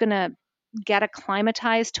 we're just going to get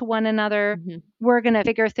acclimatized to one another. We're going to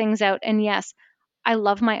figure things out. And yes, I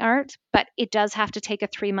love my art, but it does have to take a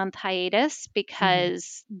 3-month hiatus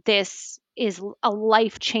because this is a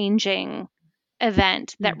life changing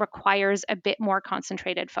event that requires a bit more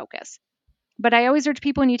concentrated focus. But I always urge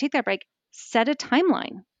people, when you take that break, set a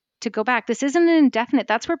timeline to go back. This isn't an indefinite.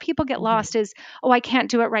 That's where people get lost is, oh, I can't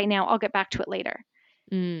do it right now. I'll get back to it later.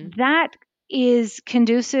 That is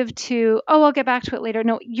conducive to, oh, I'll get back to it later.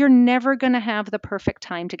 No, you're never going to have the perfect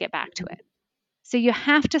time to get back to it. So you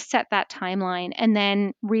have to set that timeline and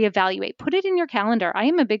then reevaluate. Put it in your calendar. I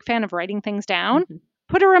am a big fan of writing things down.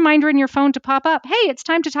 Put a reminder in your phone to pop up. Hey, it's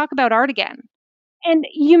time to talk about art again. And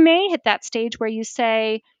you may hit that stage where you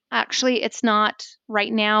say, actually, it's not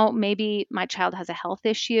right now. Maybe my child has a health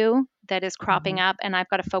issue that is cropping up and I've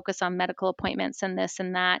got to focus on medical appointments and this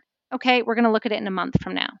and that. Okay, we're going to look at it in a month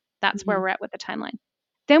from now. That's where we're at with the timeline.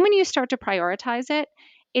 Then when you start to prioritize it,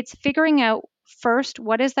 it's figuring out first,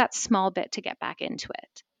 what is that small bit to get back into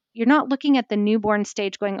it? You're not looking at the newborn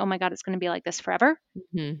stage going, oh my God, it's going to be like this forever.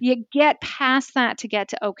 You get past that to get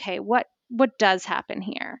to, okay, what does happen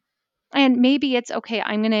here? And maybe it's, okay,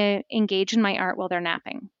 I'm going to engage in my art while they're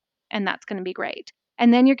napping, and that's going to be great.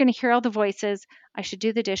 And then you're going to hear all the voices. I should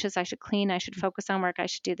do the dishes. I should clean. I should focus on work. I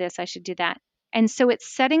should do this. I should do that. And so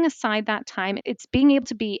it's setting aside that time. It's being able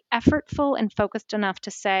to be effortful and focused enough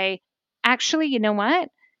to say, actually, you know what?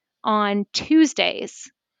 On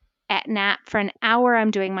Tuesdays at nap for an hour,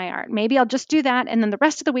 I'm doing my art. Maybe I'll just do that. And then the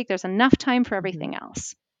rest of the week, there's enough time for everything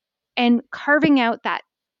else. And carving out that,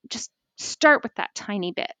 just start with that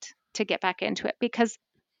tiny bit to get back into it. Because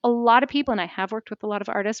a lot of people, and I have worked with a lot of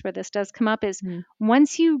artists where this does come up, is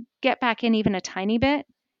once you get back in even a tiny bit,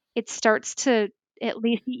 it starts to, at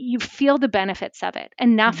least you feel the benefits of it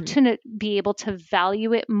enough to be able to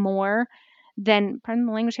value it more than, pardon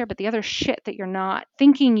the language here, but the other shit that you're not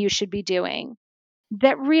thinking you should be doing.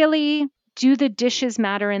 That really, do the dishes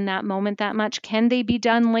matter in that moment that much? Can they be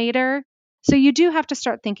done later? So you do have to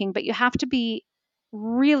start thinking, but you have to be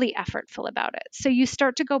really effortful about it. So you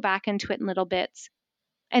start to go back into it in little bits.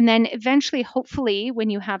 And then eventually, hopefully, when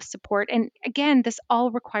you have support, and again, this all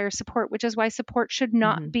requires support, which is why support should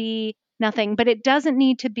not be nothing, but it doesn't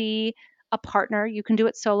need to be a partner. You can do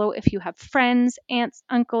it solo if you have friends, aunts,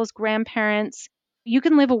 uncles, grandparents. You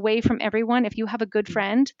can live away from everyone. If you have a good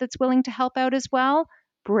friend that's willing to help out as well,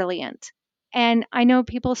 brilliant. And I know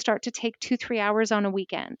people start to take 2-3 hours on a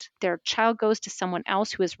weekend. Their child goes to someone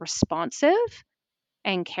else who is responsive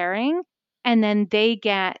and caring, and then they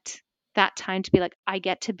get that time to be like, I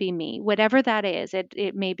get to be me, whatever that is.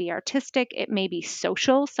 It may be artistic, it may be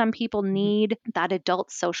social. Some people need that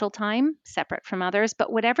adult social time separate from others,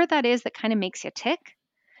 but whatever that is that kind of makes you tick,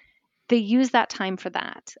 they use that time for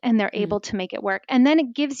that and they're able to make it work. And then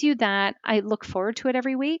it gives you that, I look forward to it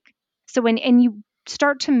every week. So and you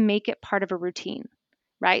start to make it part of a routine,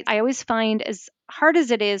 right? I always find, as hard as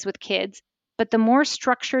it is with kids, but the more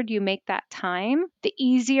structured you make that time, the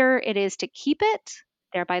easier it is to keep it,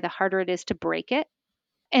 thereby the harder it is to break it.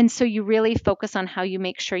 And so you really focus on how you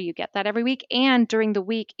make sure you get that every week. And during the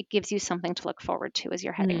week, it gives you something to look forward to as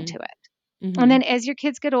you're heading to it. And then as your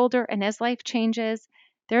kids get older and as life changes,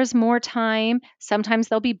 there's more time. Sometimes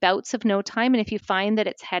there'll be bouts of no time. And if you find that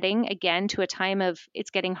it's heading again to a time of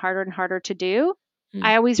it's getting harder and harder to do,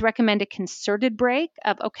 I always recommend a concerted break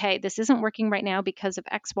of, okay, this isn't working right now because of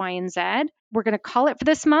X, Y, and Z. We're going to call it for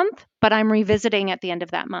this month, but I'm revisiting at the end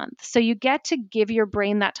of that month. So you get to give your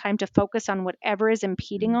brain that time to focus on whatever is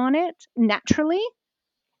impeding on it naturally.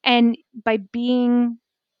 And by being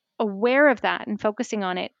aware of that and focusing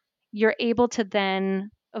on it, you're able to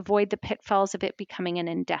then avoid the pitfalls of it becoming an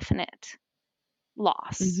indefinite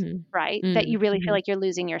loss, right? That you really feel like you're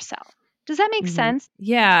losing yourself. Does that make sense?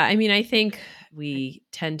 Yeah. I mean, I think we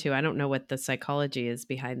tend to, I don't know what the psychology is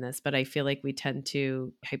behind this, but I feel like we tend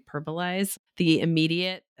to hyperbolize the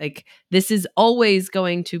immediate. Like, this is always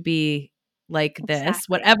going to be like this, Exactly.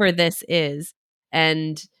 whatever this is.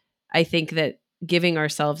 And I think that giving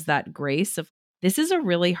ourselves that grace of this is a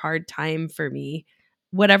really hard time for me,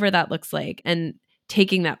 whatever that looks like, and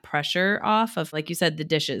taking that pressure off of, like you said, the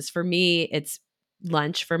dishes. For me, it's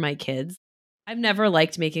lunch for my kids. I've never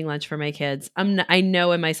liked making lunch for my kids. I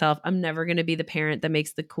know in myself, I'm never going to be the parent that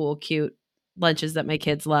makes the cool, cute lunches that my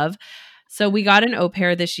kids love. So we got an au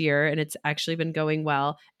pair this year and it's actually been going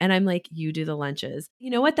well. And I'm like, you do the lunches.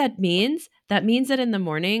 You know what that means? That means that in the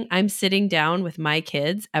morning, I'm sitting down with my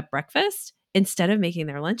kids at breakfast instead of making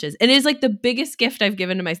their lunches. And it is like the biggest gift I've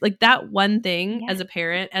given to myself. Like that one thing Yeah. as a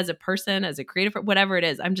parent, as a person, as a creative, whatever it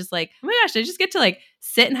is, I'm just like, oh my gosh, I just get to like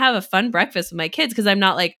sit and have a fun breakfast with my kids because I'm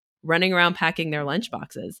not like running around packing their lunch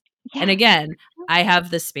boxes. And Yeah. again, I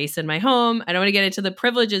have the space in my home. I don't want to get into the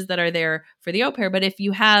privileges that are there for the au pair, but if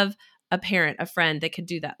you have a parent, a friend that could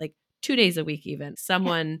do that like 2 days a week, even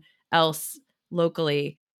someone else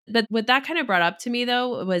locally. But what that kind of brought up to me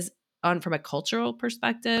though was on from a cultural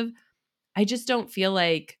perspective, I just don't feel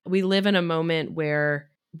like we live in a moment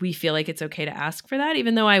where we feel like it's okay to ask for that,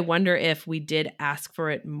 even though I wonder if we did ask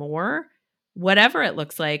for it more, whatever it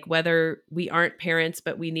looks like, whether we aren't parents,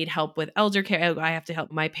 but we need help with elder care. Oh, I have to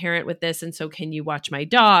help my parent with this. And so can you watch my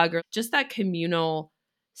dog? Or just that communal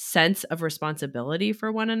sense of responsibility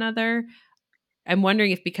for one another. I'm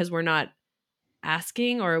wondering if because we're not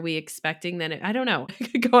asking or are we expecting that I don't know. I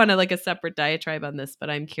could go on like a separate diatribe on this, but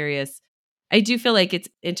I'm curious. I do feel like it's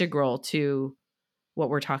integral to what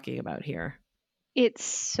we're talking about here. It's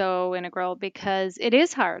so integral because it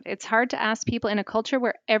is hard. It's hard to ask people in a culture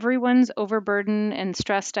where everyone's overburdened and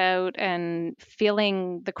stressed out and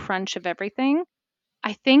feeling the crunch of everything.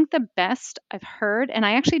 I think the best I've heard, and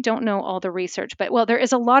I actually don't know all the research, but well, there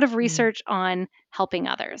is a lot of research on helping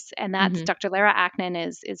others, and that's Mm-hmm. Dr. Lara Aknin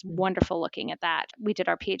is wonderful looking at that. We did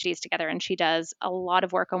our PhDs together, and she does a lot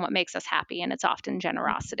of work on what makes us happy, and it's often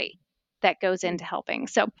generosity that goes into helping.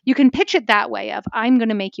 So you can pitch it that way of I'm going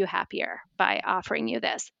to make you happier by offering you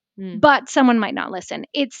this. But someone might not listen.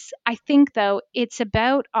 I think though, it's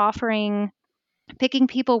about picking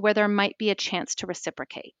people where there might be a chance to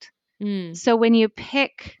reciprocate. So when you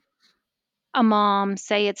pick a mom,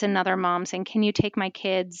 say it's another mom saying, "Can you take my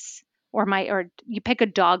kids?" or you pick a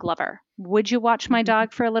dog lover. Would you watch my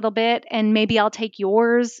dog for a little bit and maybe I'll take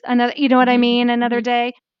yours another, you know what I mean, another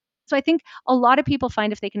day? So I think a lot of people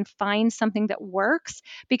find if they can find something that works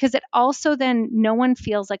because it also then no one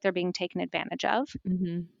feels like they're being taken advantage of.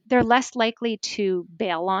 They're less likely to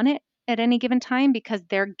bail on it at any given time because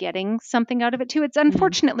they're getting something out of it too. It's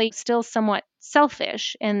unfortunately still somewhat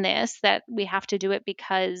selfish in this that we have to do it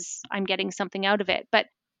because I'm getting something out of it. But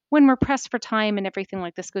when we're pressed for time and everything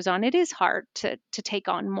like this goes on, it is hard to take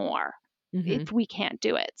on more if we can't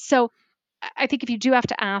do it. So I think if you do have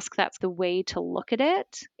to ask, that's the way to look at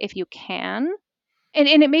it if you can. And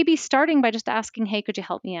it may be starting by just asking, "Hey, could you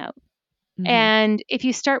help me out?" And if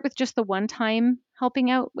you start with just the one time helping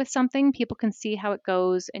out with something, people can see how it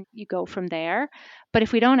goes and you go from there. But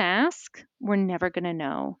if we don't ask, we're never going to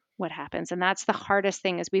know what happens. And that's the hardest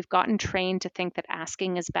thing is we've gotten trained to think that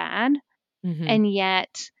asking is bad. And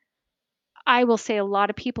yet I will say a lot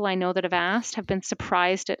of people I know that have asked have been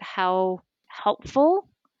surprised at how helpful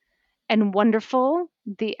and wonderful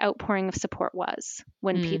the outpouring of support was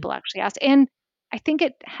when people actually asked. And I think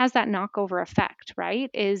it has that knockover effect, right?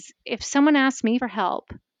 Is if someone asks me for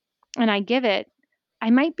help and I give it, I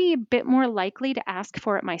might be a bit more likely to ask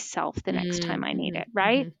for it myself the next time I need it,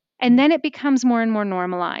 right? And then it becomes more and more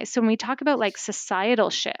normalized. So when we talk about like societal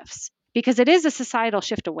shifts, because it is a societal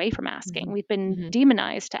shift away from asking, we've been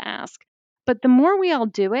demonized to ask. But the more we all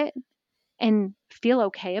do it and feel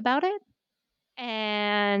okay about it,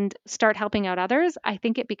 and start helping out others, I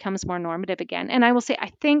think it becomes more normative again. And I will say, I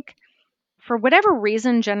think for whatever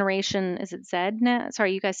reason, Generation, is it Z now?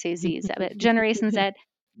 Sorry, you guys say Z, but Generation Z,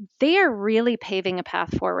 they are really paving a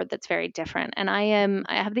path forward that's very different. And I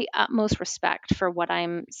have the utmost respect for what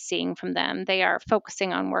I'm seeing from them. They are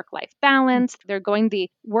focusing on work-life balance. They're going the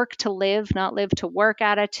work to live, not live to work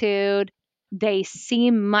attitude. They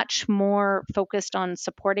seem much more focused on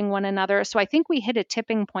supporting one another. So I think we hit a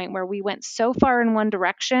tipping point where we went so far in one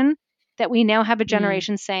direction that we now have a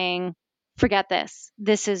generation saying, forget this.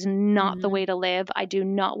 This is not the way to live. I do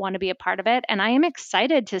not want to be a part of it. And I am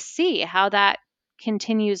excited to see how that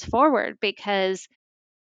continues forward because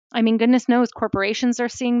I mean, goodness knows corporations are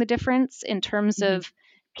seeing the difference in terms Mhm. of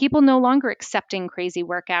people no longer accepting crazy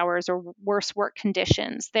work hours or worse work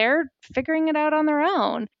conditions. They're figuring it out on their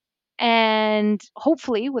own. And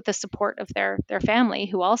hopefully with the support of their family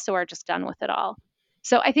who also are just done with it all.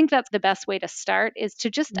 So I think that's the best way to start is to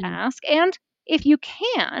just Mhm. ask. And if you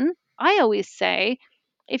can, I always say,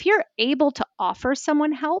 if you're able to offer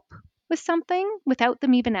someone help with something without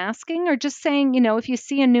them even asking, or just saying, if you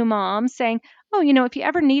see a new mom saying, oh, if you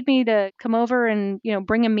ever need me to come over and,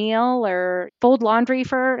 bring a meal or fold laundry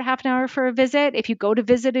for half an hour for a visit, if you go to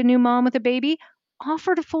visit a new mom with a baby,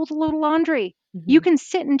 offer to fold a little laundry. You Mhm. can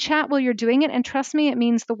sit and chat while you're doing it. And trust me, it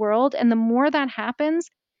means the world. And the more that happens,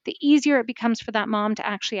 the easier it becomes for that mom to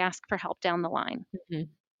actually ask for help down the line. Mhm.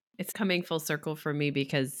 It's coming full circle for me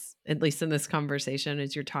because, at least in this conversation,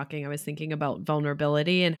 as you're talking, I was thinking about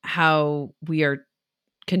vulnerability and how we are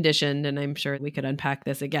conditioned. And I'm sure we could unpack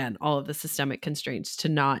this again, all of the systemic constraints to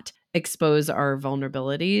not expose our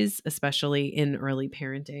vulnerabilities, especially in early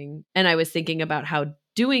parenting. And I was thinking about how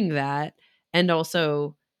doing that, and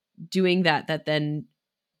also doing that then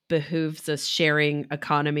behooves a sharing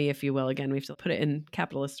economy, if you will. Again, we have to put it in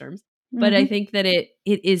capitalist terms. But I Hmm. think that it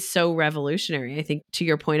is so revolutionary. I think, to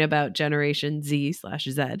your point about Generation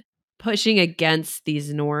Z/Z, pushing against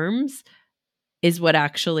these norms is what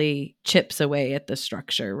actually chips away at the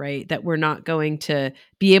structure, right? That we're not going to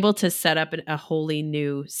be able to set up a wholly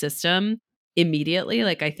new system immediately.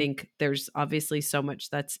 Like, I think there's obviously so much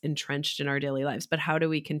that's entrenched in our daily lives, but how do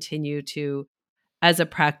we continue to, as a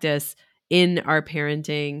practice in our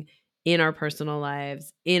parenting, in our personal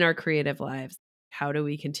lives, in our creative lives, how do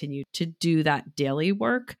we continue to do that daily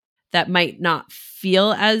work that might not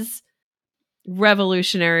feel as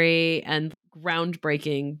revolutionary and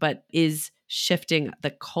groundbreaking, but is shifting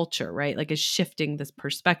the culture, right? Like, is shifting this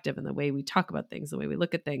perspective and the way we talk about things, the way we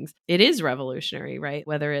look at things. It is revolutionary, right?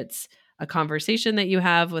 Whether it's a conversation that you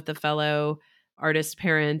have with a fellow artist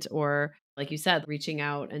parent, or, like you said, reaching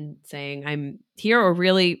out and saying, I'm here, or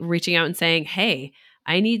really reaching out and saying, hey,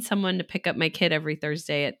 I need someone to pick up my kid every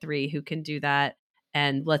Thursday at 3 who can do that.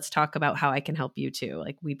 And let's talk about how I can help you too.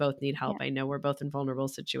 Like, we both need help. Yeah. I know we're both in vulnerable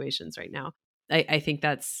situations right now. I think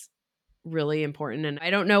that's really important. And I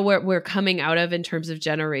don't know where we're coming out of in terms of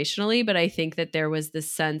generationally, but I think that there was this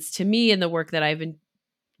sense to me in the work that I've been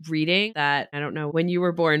reading, that I don't know when you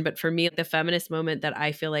were born, but for me, the feminist moment that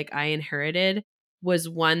I feel like I inherited was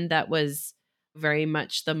one that was very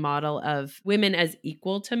much the model of women as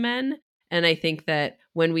equal to men. And I think that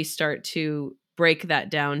when we start to break that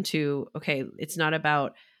down to, okay, it's not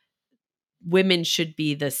about women should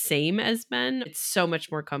be the same as men. It's so much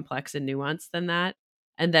more complex and nuanced than that.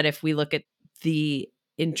 And that if we look at the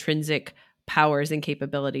intrinsic powers and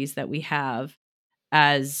capabilities that we have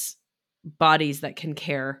as bodies that can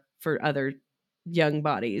care for other young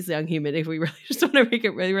bodies, young human, if we really just want to make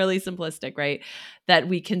it really, really simplistic, right? That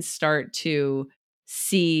we can start to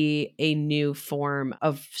see a new form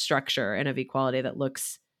of structure and of equality that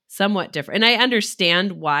looks somewhat different. And I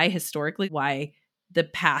understand why, historically, why the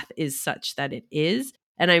path is such that it is.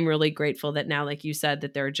 And I'm really grateful that now, like you said,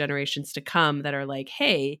 that there are generations to come that are like,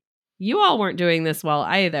 hey, you all weren't doing this well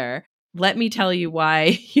either. Let me tell you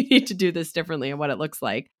why you need to do this differently and what it looks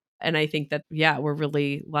like. And I think that, yeah, we're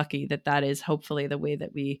really lucky that that is hopefully the way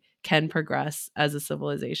that we can progress as a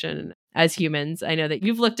civilization, as humans. I know that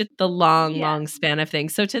you've looked at the long, Yeah. long span of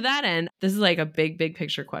things. So to that end, this is like a big, big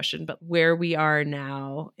picture question, but where we are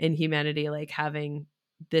now in humanity, like having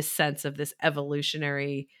this sense of this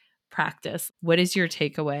evolutionary practice, what is your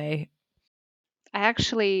takeaway? I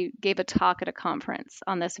actually gave a talk at a conference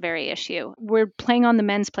on this very issue. We're playing on the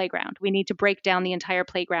men's playground. We need to break down the entire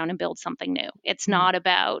playground and build something new. It's Mhm. not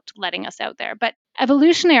about letting us out there. But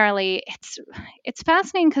evolutionarily, it's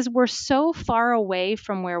fascinating because we're so far away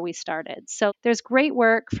from where we started. So there's great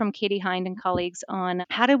work from Katie Hind and colleagues on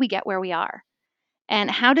how did we get where we are? And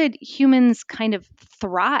how did humans kind of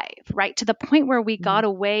thrive, right? To the point where we Mhm. got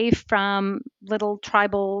away from little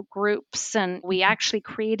tribal groups and we Mhm. actually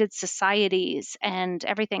created societies and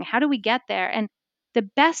everything. How do we get there? And the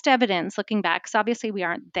best evidence looking back, because obviously we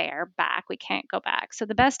aren't there back, we can't go back. So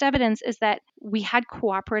the best evidence is that we had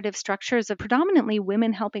cooperative structures of predominantly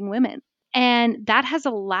women helping women. And that has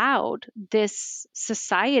allowed this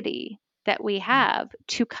society that we have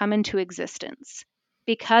to come into existence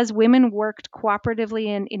because women worked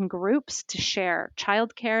cooperatively in groups to share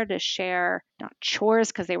childcare, to share not chores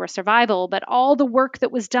because they were survival, but all the work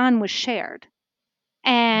that was done was shared.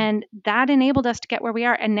 And that enabled us to get where we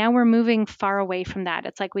are. And now we're moving far away from that.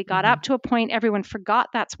 It's like we got Mhm. up to a point, everyone forgot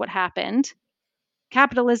that's what happened.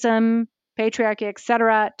 Capitalism, patriarchy,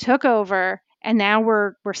 etc., took over. And now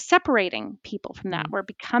we're separating people from that. We're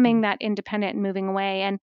becoming that independent and moving away.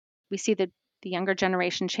 And we see the younger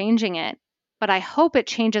generation changing it. But I hope it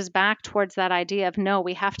changes back towards that idea of, no,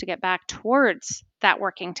 we have to get back towards that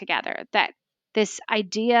working together, that this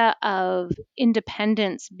idea of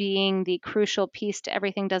independence being the crucial piece to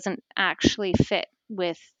everything doesn't actually fit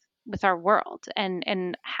with our world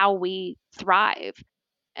and how we thrive.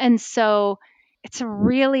 And so it's a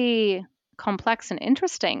really complex and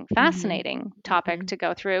interesting, fascinating topic to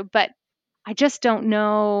go through, but I just don't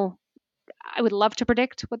know. I would love to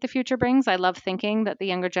predict what the future brings. I love thinking that the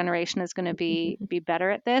younger generation is going to be better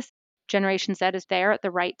at this. Generation Z is there at the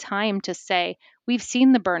right time to say, we've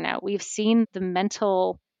seen the burnout, we've seen the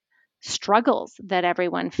mental struggles that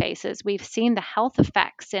everyone faces, we've seen the health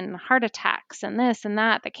effects and heart attacks and this and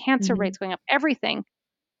that, the cancer rates going up, everything.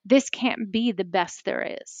 This can't be the best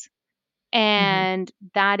there is. And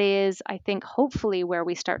that is, I think, hopefully where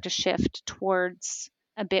we start to shift towards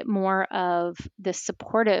a bit more of this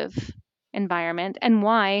supportive environment, and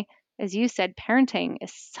why, as you said, parenting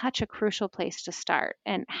is such a crucial place to start.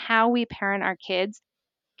 And how we parent our kids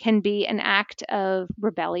can be an act of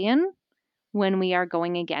rebellion when we are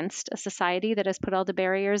going against a society that has put all the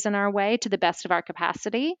barriers in our way to the best of our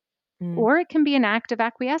capacity. Or it can be an act of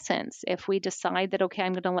acquiescence if we decide that, okay,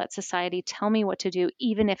 I'm going to let society tell me what to do,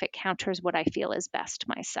 even if it counters what I feel is best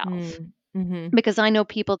myself. Because I know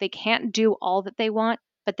people, they can't do all that they want,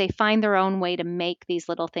 but they find their own way to make these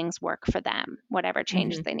little things work for them, whatever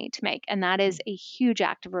changes they need to make. And that is a huge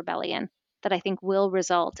act of rebellion that I think will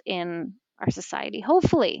result in our society,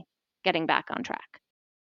 hopefully, getting back on track.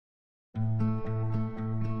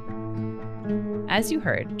 As you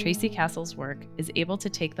heard, Tracy Cassels' work is able to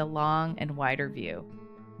take the long and wider view,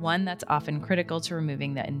 one that's often critical to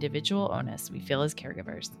removing the individual onus we feel as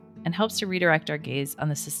caregivers, and helps to redirect our gaze on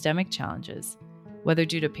the systemic challenges, whether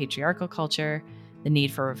due to patriarchal culture, the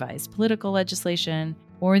need for revised political legislation,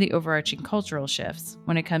 or the overarching cultural shifts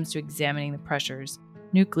when it comes to examining the pressures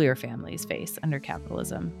nuclear families face under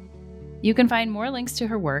capitalism. You can find more links to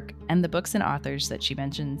her work and the books and authors that she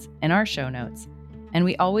mentions in our show notes, and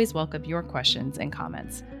we always welcome your questions and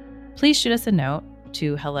comments. Please shoot us a note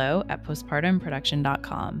to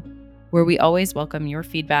hello@postpartumproduction.com, where we always welcome your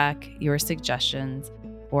feedback, your suggestions,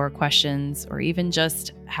 or questions, or even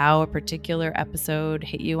just how a particular episode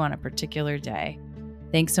hit you on a particular day.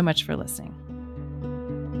 Thanks so much for listening.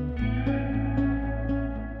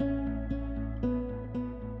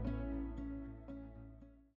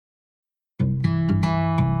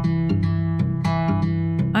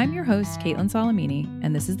 I'm your host, Caitlin Salamini,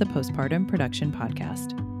 and this is the Postpartum Production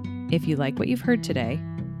Podcast. If you like what you've heard today,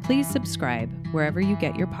 please subscribe wherever you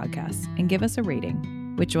get your podcasts and give us a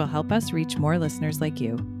rating, which will help us reach more listeners like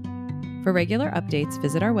you. For regular updates,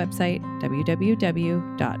 visit our website,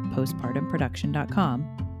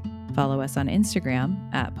 www.postpartumproduction.com. Follow us on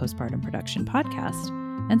Instagram at Postpartum Production Podcast,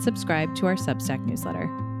 and subscribe to our Substack newsletter.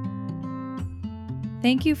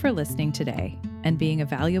 Thank you for listening today and being a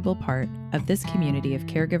valuable part of this community of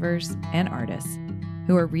caregivers and artists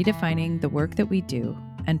who are redefining the work that we do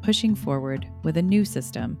and pushing forward with a new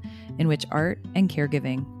system in which art and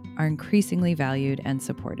caregiving are increasingly valued and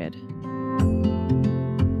supported.